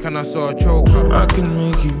her neck and I saw a choker. I can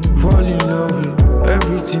make you fall in love with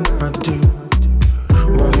everything I do.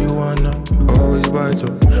 But you wanna always bite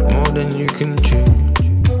up more than you can chew.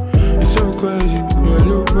 You're so crazy, you're a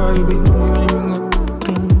little baby, you ain't even got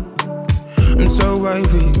clue. I'm so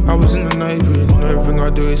wavy, I was in the Navy, and everything I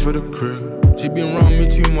do is for the crew. She been around me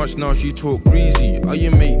too much now, she talk greasy. Are you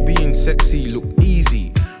mate being sexy look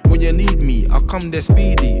easy? When you need me, I come there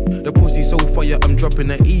speedy. The pussy so fire, I'm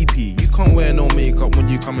dropping an EP. You can't wear no makeup when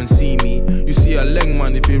you come and see me. You see a leg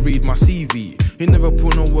man if you read my CV. He never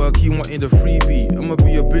put no work, he wanted a freebie. I'ma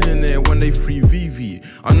be a billionaire when they free VV.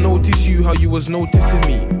 I noticed you how you was noticing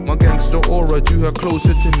me. My gangster aura drew her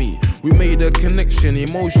closer to me. We made a connection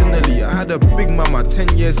emotionally. I had a big mama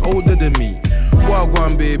 10 years older than me.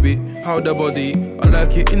 Wagwan baby, how the body? I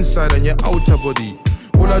like your inside and your outer body.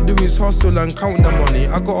 All I do is hustle and count the money.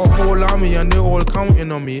 I got a whole army and they all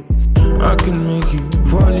counting on me. I can make you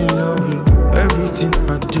fall in love with everything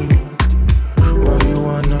I do. But you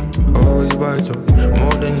wanna always bite up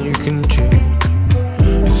more than you can chew.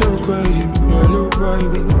 You're so crazy, you're a little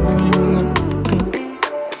baby, you ain't even got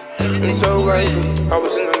clue. I'm so wavy, I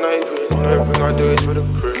was in the Navy, and everything I do is for the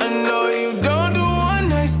crew. I know you don't do one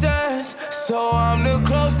night stands, so I'm the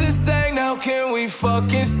closest thing. Now can we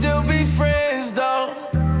fucking still be friends though?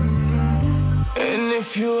 And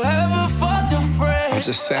if you ever fucked a friend, I'm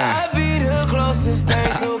just saying, I'd be the closest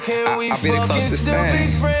thing. So can we fucking still be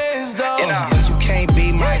friends though? But you can't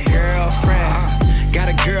be my girlfriend. Got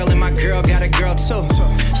a girl and my girl got a girl too.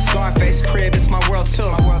 Scarface crib, it's my world too.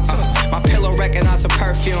 My pillow recognize a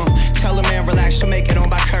perfume. Tell a man relax, she'll make it on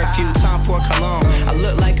by curfew. Time for cologne, I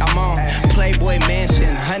look like I'm on Playboy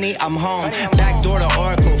Mansion, honey, I'm home. Back door to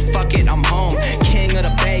Oracle, fuck it, I'm home. King of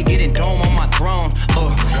the Bay, getting dome on my throne.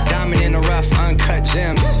 Diamond in the rough, uncut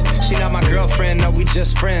gems. She not my girlfriend, no, we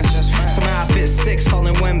just friends. Somehow I fit 6 all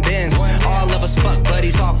in one bins. All of us fuck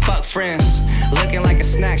buddies, all fuck friends. Looking like a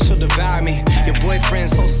snack, she'll devour me. Your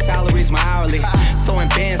boyfriend's whole salary's my hourly. Throwing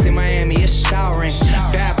bands in Miami, it's showering.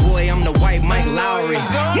 Bad boy, I'm the white Mike Lowry.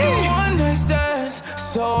 Yeah.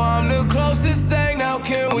 So I'm the closest thing. Now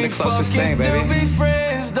can we fucking still be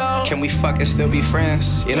friends though? Can we fucking still be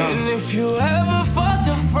friends, you know? And if you ever fucked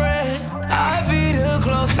a friend, I'd be the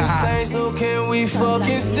closest thing. So can we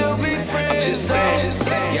fucking still be friends? I'm just saying, just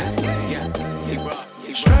saying. Yeah.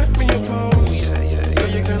 Strap me a pose, girl,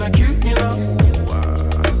 you kinda cute, you know.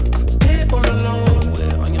 Hit all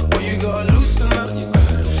alone, boy, you gotta loosen up.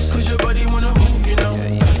 Cause your body wanna move, you know.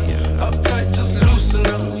 Uptight, just loosen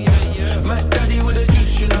up.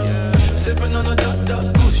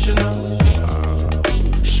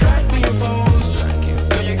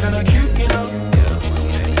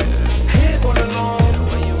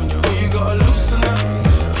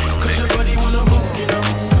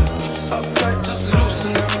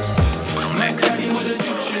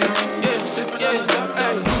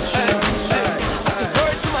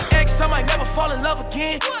 next, I might never fall in love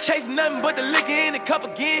again. Chasing nothing but the liquor in the cup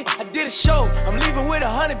again. I did a show, I'm leaving with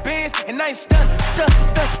 100 bands. And I ain't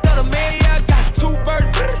stutter, man. Yeah, I got 2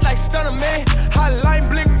 birds, like stunner, man.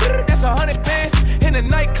 Hotline blink, that's 100 bands. In the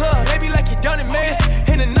nightclub, they be like you done it, man.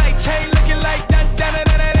 In the night chain, looking like that.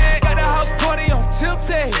 Got the house party on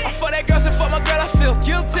tilted. I fuck that girl, so fuck my girl, I feel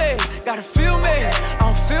guilty. Gotta feel me, I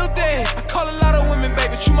don't feel that. I call a lot of women,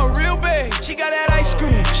 baby, you my real babe. She got that ice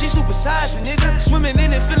cream, she super sizing, nigga. Swimming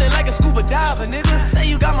in it, feeling like a scuba diver, nigga. Say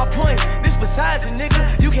you got my point, this besides it,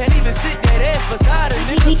 nigga. You can't even sit that ass beside her,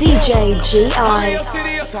 nigga. DJ G.I. I'm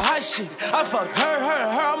city on some hot shit. I fuck her,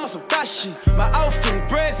 I'm on some thot shit. My outfit,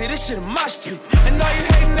 brazy, this shit a mosh pit. And all you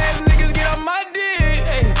hating ass niggas get on my dick.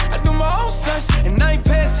 Ay, I do my own stunts, and I ain't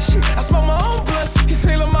passing shit. I smoke my own blunts. You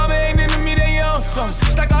think little mama ain't into me, then you own something.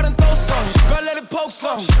 Stack out and throw something. Girl, let it poke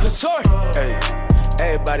something. Latour. Hey,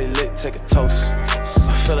 everybody lit, take a toast.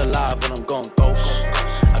 I feel alive when I'm going ghost.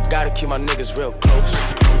 I gotta keep my niggas real close.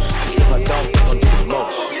 Cause if I don't, they gon' do the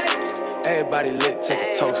most. Everybody lit, take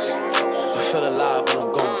a toast. I feel alive when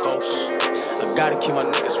I'm going ghost. I gotta keep my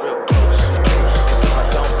niggas real close. Cause if I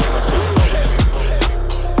don't, they gon' do the most.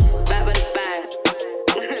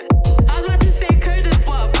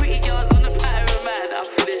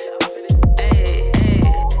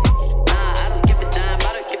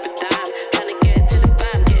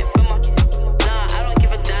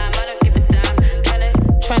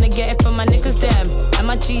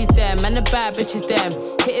 And the bad bitches them.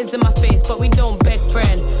 Hitters in my face, but we don't beg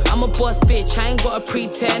friend. I'm a boss bitch, I ain't gotta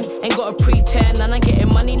pretend. And I'm getting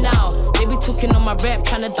money now. They be talking on my rep,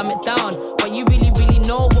 trying to dumb it down. But you really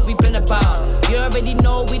know what we been about. You already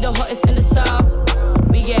know we the hottest in the south.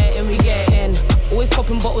 We get in. Always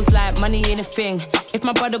popping bottles like money ain't a thing. If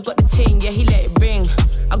my brother got the ting, yeah, he let it ring.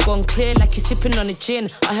 I gone clear like you sipping on a gin.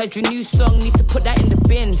 I heard your new song, need to put that in the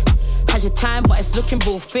bin. Had your time, but it's looking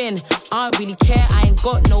real thin. I don't really care, I ain't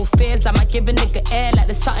got no fears. I might give a nigga air like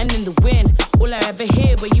there's something in the wind. All I ever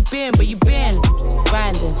hear, where you been?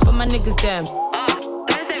 Grinding, for my niggas them.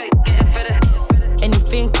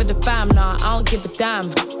 Anything for the fam, nah, I don't give a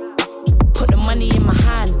damn. Put the money in my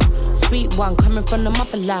hand. Sweet one, coming from the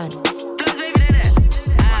motherland.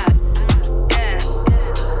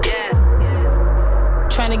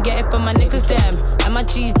 Tryna get it for my niggas them. And my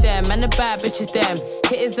G's them, and the bad bitches them.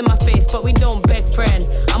 Hitters in my face, but we don't beg friend.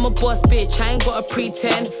 I'm a boss bitch, I ain't gotta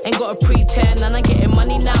pretend. And I'm getting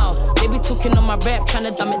money now. They be talking on my rep,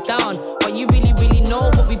 tryna dumb it down. But you really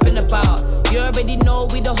know what we been about. You already know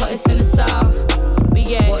we the hottest in the south. We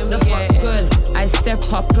get it, we get it. Good. I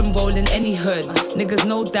step up and roll in any hood. Niggas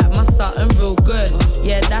know that my something real good.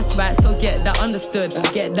 Yeah, that's right, so get that understood.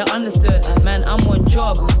 Man, I'm on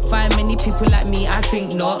job. Find many people like me, I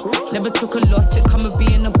think not. Never took a loss, it come with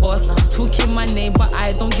being a boss. Talking my name, but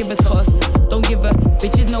I don't give a toss. Don't give a,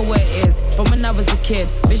 bitches know where it is. From when I was a kid,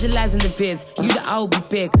 visualizing the vids. You that I'll be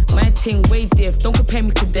big, my ting way diff. Don't compare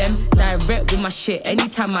me to them. Direct with my shit,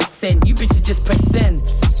 anytime I send. You bitches just press send.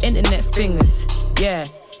 Internet fingers, yeah.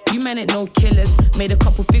 You man ain't no killers. Made a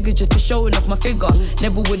couple figures just for showing off my figure.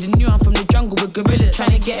 Never would've knew I'm from the jungle with gorillas.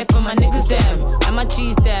 Trying to get it for my niggas them. And my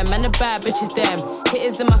G's them, and the bad bitches them.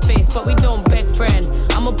 Hitters in my face, but we don't beg friend.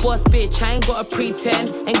 I'm a boss bitch, I ain't gotta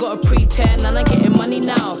pretend. And I'm getting money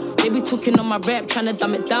now. They be talking on my rep, trying to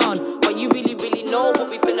dumb it down. But you really know what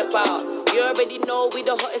we been about. You already know we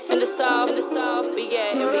the hottest in the south. We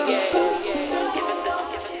get it.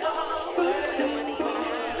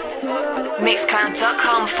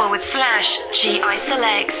 Mixcloud.com/GI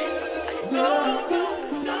Selects.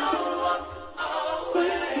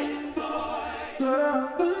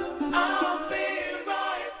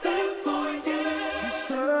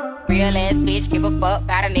 Real ass bitch, give a fuck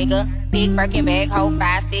about a nigga. Big Birkin bag, hold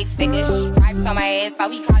 5-6 figures. Stripes on my ass, so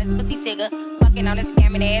he call his pussy sigger. Fucking on a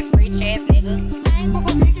scamming ass, rich ass nigga. Same group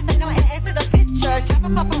of bitches, ain't no ass in the picture. Drop a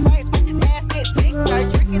couple rights, watch his ass get bigger.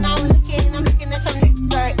 Tricking, I'm looking at your nigga.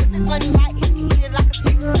 If it's money right, you can eat it like a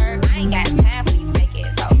picture. I ain't got time for you fake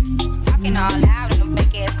ass hoes. Talking all loud in them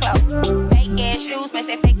fake ass clothes. Fake ass shoes, match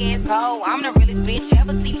that fake ass coat. I'm the realest bitch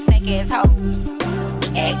ever see you fake ass hoes.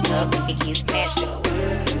 Act up, you can get smashed up.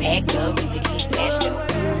 Act up, you can get smashed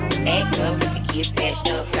up. Act up, you can get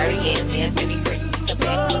smashed up. Dirty ass ass, baby, great, so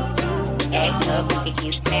back up. Act up, you can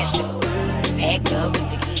get smashed up. Act up, you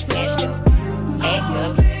can get smashed up. Act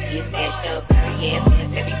up, you can get smashed up. Dirty ass ass,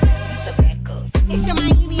 baby, great, so back up. It's your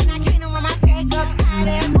Miami and I can't run my stack up. Tired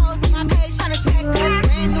ass hoes on my page tryna track us.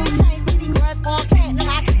 Brand new chain, city girls going platinum.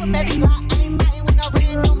 I keep a baby block, I ain't biting with no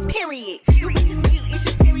random, period. You bitches cute, is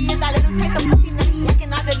you serious? I let them take the pussy, now he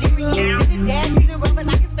acting all delirious. Did the dash, she the rubber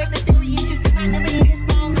like it's fake serious. You see my number in his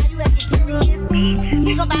phone, now you acting curious.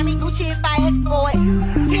 He gon' buy me Gucci if I ask for it.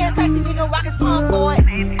 Here nigga rockin' small boy.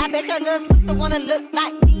 I bet your little sister wanna look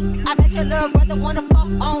like me. I bet your little brother wanna fuck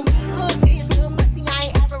on me. Hood bitch, good pussy, I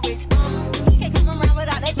ain't average. He can't come around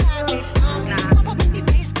without that time, bitch. Pop up pussy,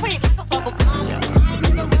 bitch, quick like a bubble gum. I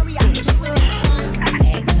ain't never worry, I can do it.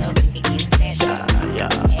 Act up, it gets special. Act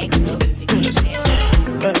up, it gets special.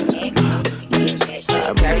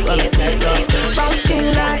 Brown skin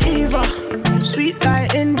like Eva, sweet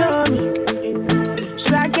like Indomie.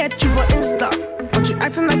 So I get you for Insta, but you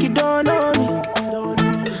acting like you don't know me.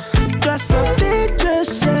 Just so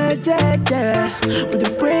dangerous, yeah, yeah, yeah. With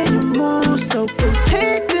the way you move, so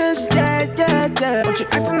contagious, yeah, yeah, yeah. But you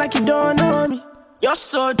acting like you don't know me. You're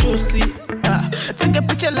so juicy, take a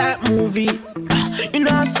picture like movie. You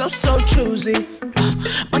know I'm so choosy,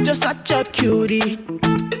 but you're such a cutie.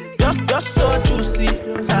 You're so juicy,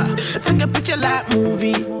 take a picture like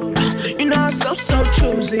movie. You know I'm so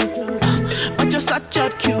choosy, but you're such a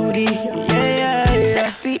cutie. Yeah, yeah, yeah.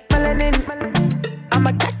 Sexy melanin,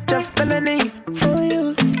 I'ma catch a felony for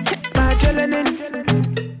you. Check my adrenaline.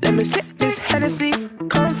 Let me sip this Hennessy.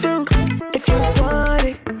 Come through if you want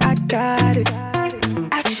it, I got it.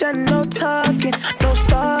 Action, no talking, no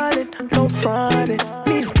stalling, no fronting.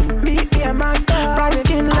 Me and my God. Brown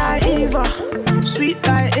skin like Eva, sweet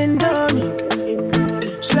like Indomie.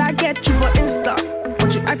 So I get you for Insta,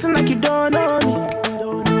 but you acting like you don't know me.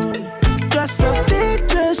 Just so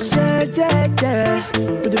dangerous, yeah, yeah, yeah.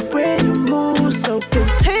 With the way you move, so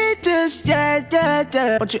contagious, yeah, yeah,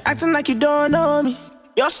 yeah. But you acting like you don't know me.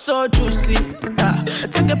 You're so juicy,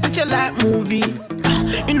 take a picture like movie.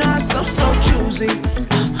 You know I'm so choosy,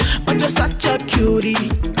 but you're such a cutie.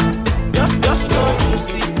 You're so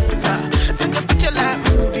juicy, take a picture like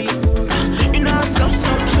movie. You know I'm so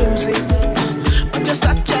choosy, but you're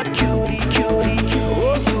such a cutie.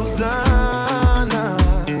 Oh, Susanna,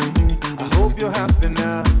 I hope you're happy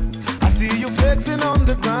now. I see you flexing on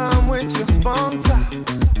the ground with your sponsor.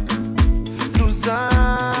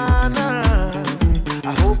 Susanna,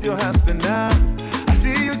 I hope you're happy now. I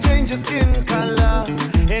see you change your skin color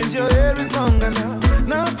and your hair is longer now.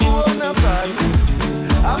 Now kuona bali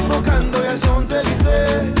ambokando ya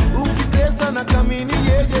Champs-Élysées. Ukitesa na kamini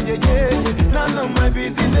yeah. None of my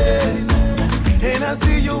business. And I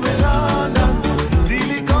see you in London,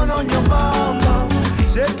 silicone on your bum,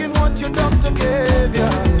 shaking what your doctor gave ya.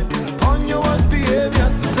 On your worst behavior,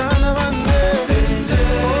 Susanna Vande.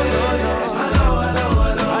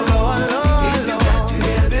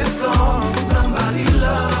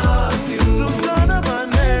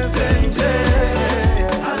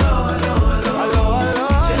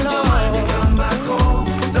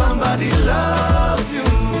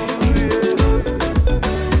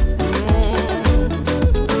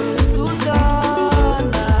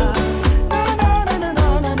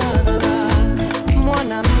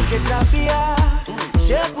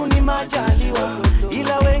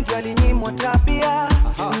 Ila wengi walinyimwa tabia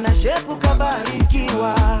na shepu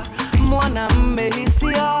kabarikiwa. Mwanamme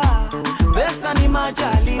hisia, pesa ni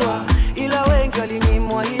majaliwa. Ila wengi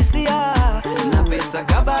walinyimwa hisia na pesa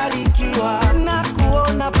kabarikiwa. Na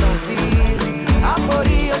kuona Brazil, hapo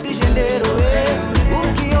Rio de Janeiro,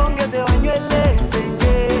 ukiongezewa nywele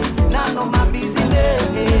senje, none of my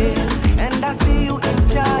business. And I see you in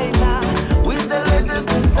China with the latest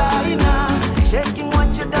designer, shaking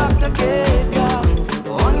what your doctor gave ya.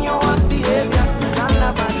 On your worst behavior,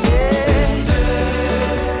 Susanna Vande.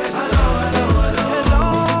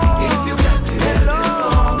 If you got to hear this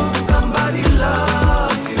song, somebody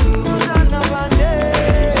loves you. Susanna Vande.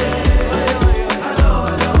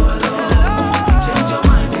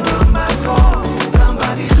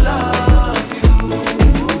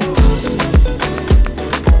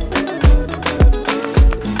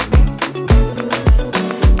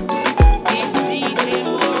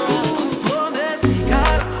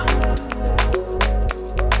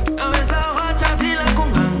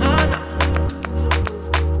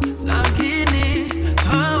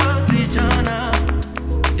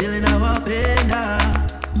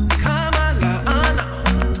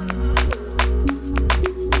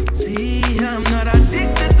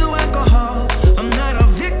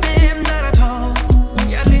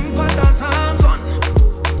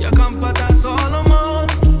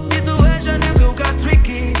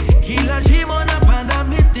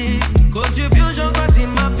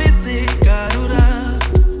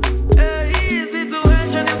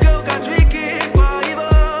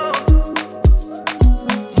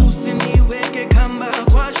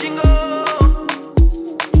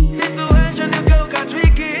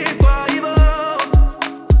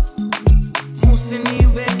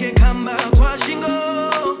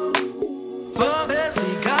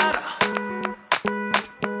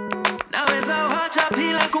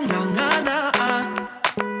 tunang'ang'ana,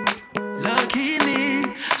 lakini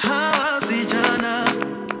hawa vijana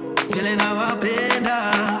vile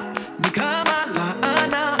nawapenda ni kama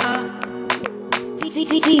laana.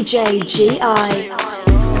 DJ GI.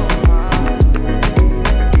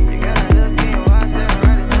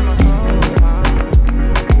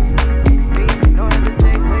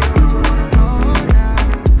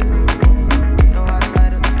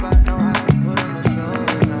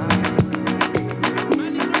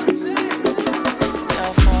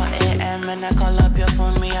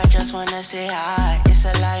 Wanna say hi, it's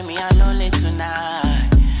a lie, me alone tonight,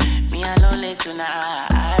 me alone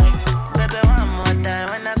tonight. Baby, one more time,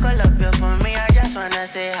 when I call up your phone, me I just wanna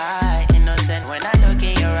say hi. Innocent when I look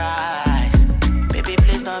in your eyes, baby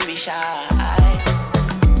please don't be shy.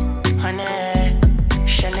 Honey,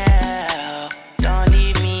 Chanel, don't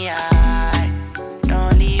leave me high,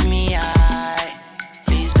 don't leave me high,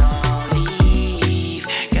 please don't leave.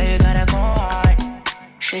 Girl, you gotta go hard,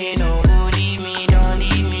 sure you know.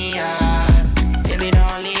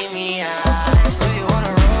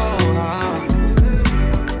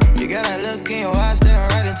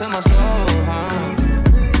 To my soul, huh?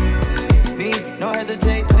 Me, no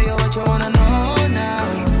hesitate, tell you what you wanna know now.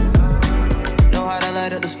 Know how to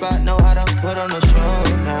light up the spot, know how to put on the show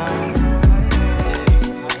now.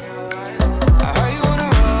 I heard you wanna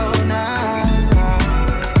roll now.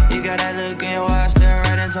 You got that look in your eyes, stare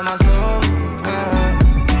right into my soul, huh?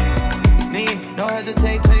 Me, no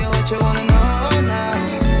hesitate, tell you what you wanna know now.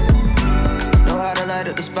 Know how to light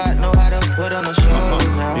up the spot, know how to put on the show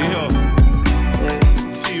now.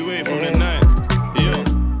 From the night, yo.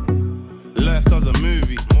 Last does a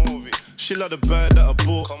movie. She like the bag that I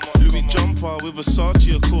bought. Louis jumper with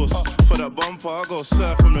Versace, of course. For that bumper, I go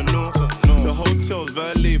south from the north. The hotel's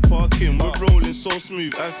valet parking. We're rolling so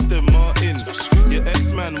smooth, Aston Martin. Your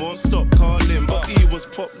ex-man won't stop calling, but he was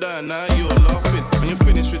popped down, now you're laughing. And you're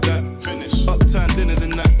finished with that. Uptown dinners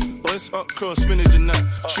and that. It's up cross, spinach and that.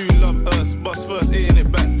 True love us, bust first, ain't it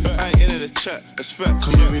back. I ain't into the chat, that's fact.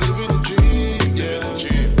 Cause you be living the dream, yeah.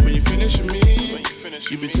 When you finish with me,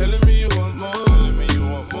 you be telling me you want more.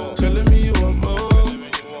 Telling me you want more.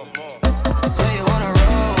 Say you wanna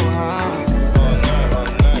roll, huh?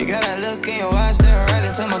 You got that look in your eyes, stare right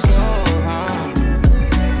into my soul, huh?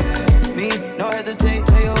 Me, no hesitate,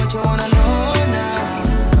 tell you what you wanna know now.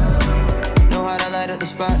 Know how to light up the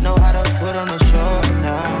spot, know how to put on the show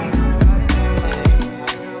now.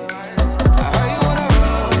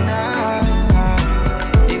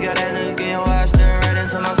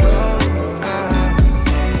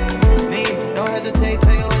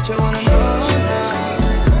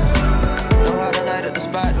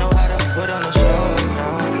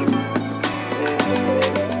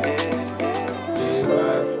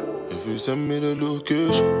 Send me the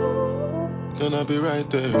location, then I'll be right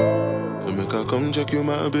there. To make her come check you,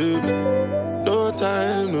 my baby. No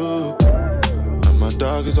time, no. And my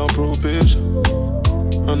dog is on probation.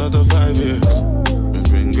 Another 5 years. We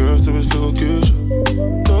bring girls to his location.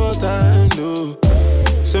 No time, no.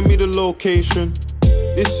 Send me the location.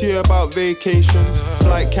 This year about vacations.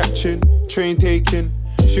 Flight catching, train taking.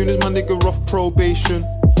 Soon as my nigga off probation.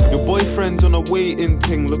 Your boyfriend's on a waiting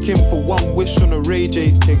thing, looking for one wish on a Ray J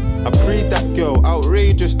thing. I prayed that girl,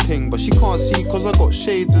 outrageous thing, but she can't see cause I got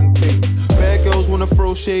shades and thing. Bad girls wanna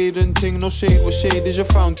throw shade and thing, no shade, what shade is your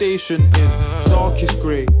foundation in? Darkest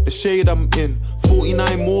grey, the shade I'm in,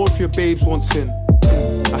 49 more if your babes want sin.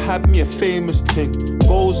 I had me a famous thing,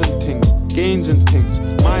 goals and things, gains and things.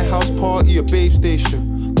 My house party, a babe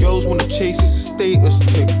station. Girls wanna chase, it's a status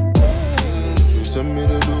thing. If you send me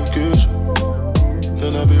the location,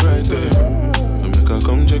 then I'll be right there. And make her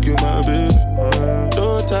come check you, my baby.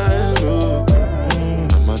 No time, no.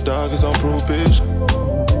 And my dog is on probation.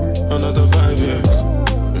 Another 5 years.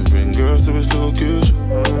 We bring girls to his location.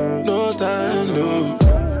 No time, no.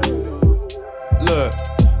 Look,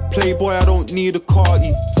 playboy, I don't need a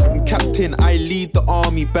carty. I'm captain, I lead the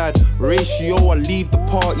army. Bad ratio, I leave the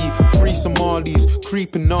party. 3 Somalis,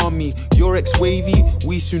 creeping army. Your ex-wavy,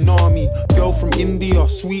 we tsunami. Girl from India,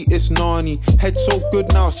 sweetest nani. Head so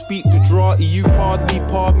good now I speak Gujarati. You hardly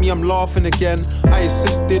pardon me, I'm laughing again. I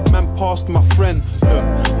assisted, man passed my friend.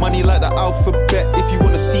 Look, money like the alphabet. If you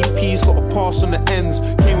wanna see P's, gotta pass on the ends.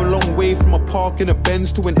 Came a long way from a park in a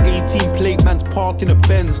Benz to an 18 plate man's park in a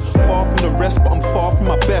Benz. Far from the rest, but I'm far from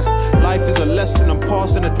my best. Life is a lesson, I'm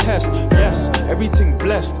passing a test. Yes, everything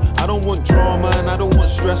blessed. I don't want drama and I don't want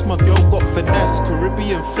stress. My girl got finesse,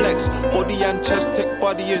 Caribbean flex. Body and chest, tech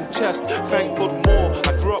body and chest. Thank God more,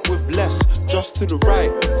 I grew up with less. Just to the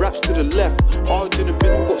right, raps to the left. Arch in the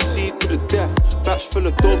middle, got seed to the death. Batch full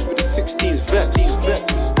of dogs with the 16s vets. If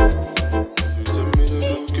you send me the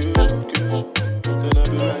location,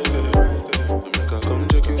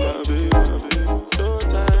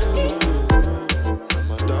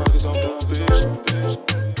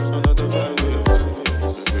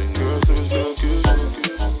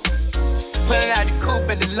 coupe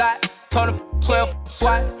at the lot. Told him 12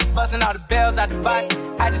 swat, busting all the bells out the box.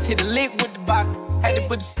 I just hit a lick with the box, had to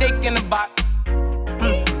put the stick in the box.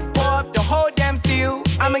 Pour up the whole damn seal,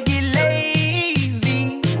 I'ma get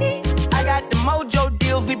lazy. I got the mojo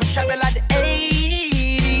deals, we been trapping like the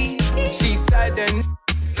 80s. She said the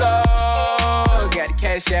so got the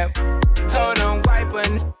cash out. Told him wipe a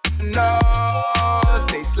no,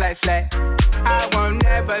 say slash slash. I won't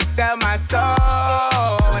never sell my soul,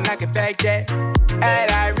 and I can back that.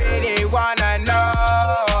 And I really wanna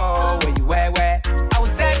know where you at, where I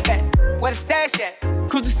was at that, where the stash at.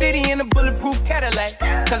 Cruise the city in a bulletproof Cadillac,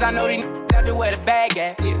 cause I know these out there where the bag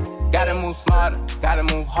at. Yeah. Gotta move smarter, gotta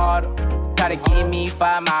move harder. Gotta give me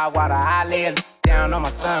 5 mile water. I lay a down on my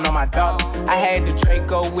son, on my daughter. I had the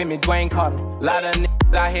Draco with me, Dwayne Carter. Lot of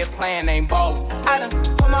niggas out here playing, ain't ballin'. I done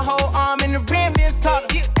put my whole arm in the rim, Vince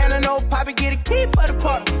taught her. And I know Poppy get a key for the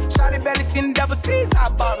party. Shawty barely seen the double C's, I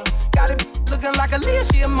bought her. Got it looking like a Leah,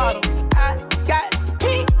 she a model. I got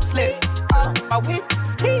pink slip, all my wigs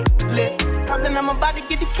is keyless. Compton, I'm about to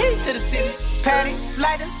get the key to the city. Patty,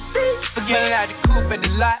 light and see. Forgetting out the coupe at the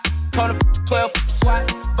lot. Told her 12 swat,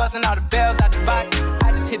 busting all the bells out the box.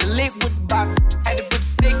 I just hit a lick with the box, had to put the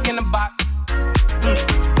stick in the box.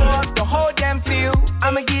 Pour up the whole damn seal,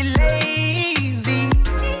 I'ma get lazy.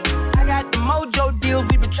 I got the mojo deals,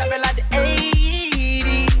 we been trapping like the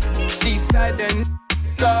 80s. She said the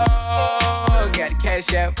so got the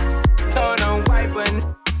cash out. Told them wipe a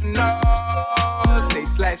no, say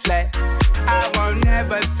slash slash. I won't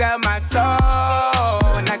never sell my soul,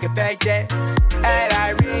 and I can back that. And I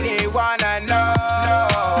really wanna know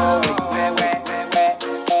where.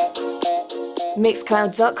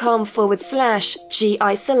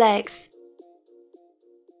 Mixcloud.com/GI Selects.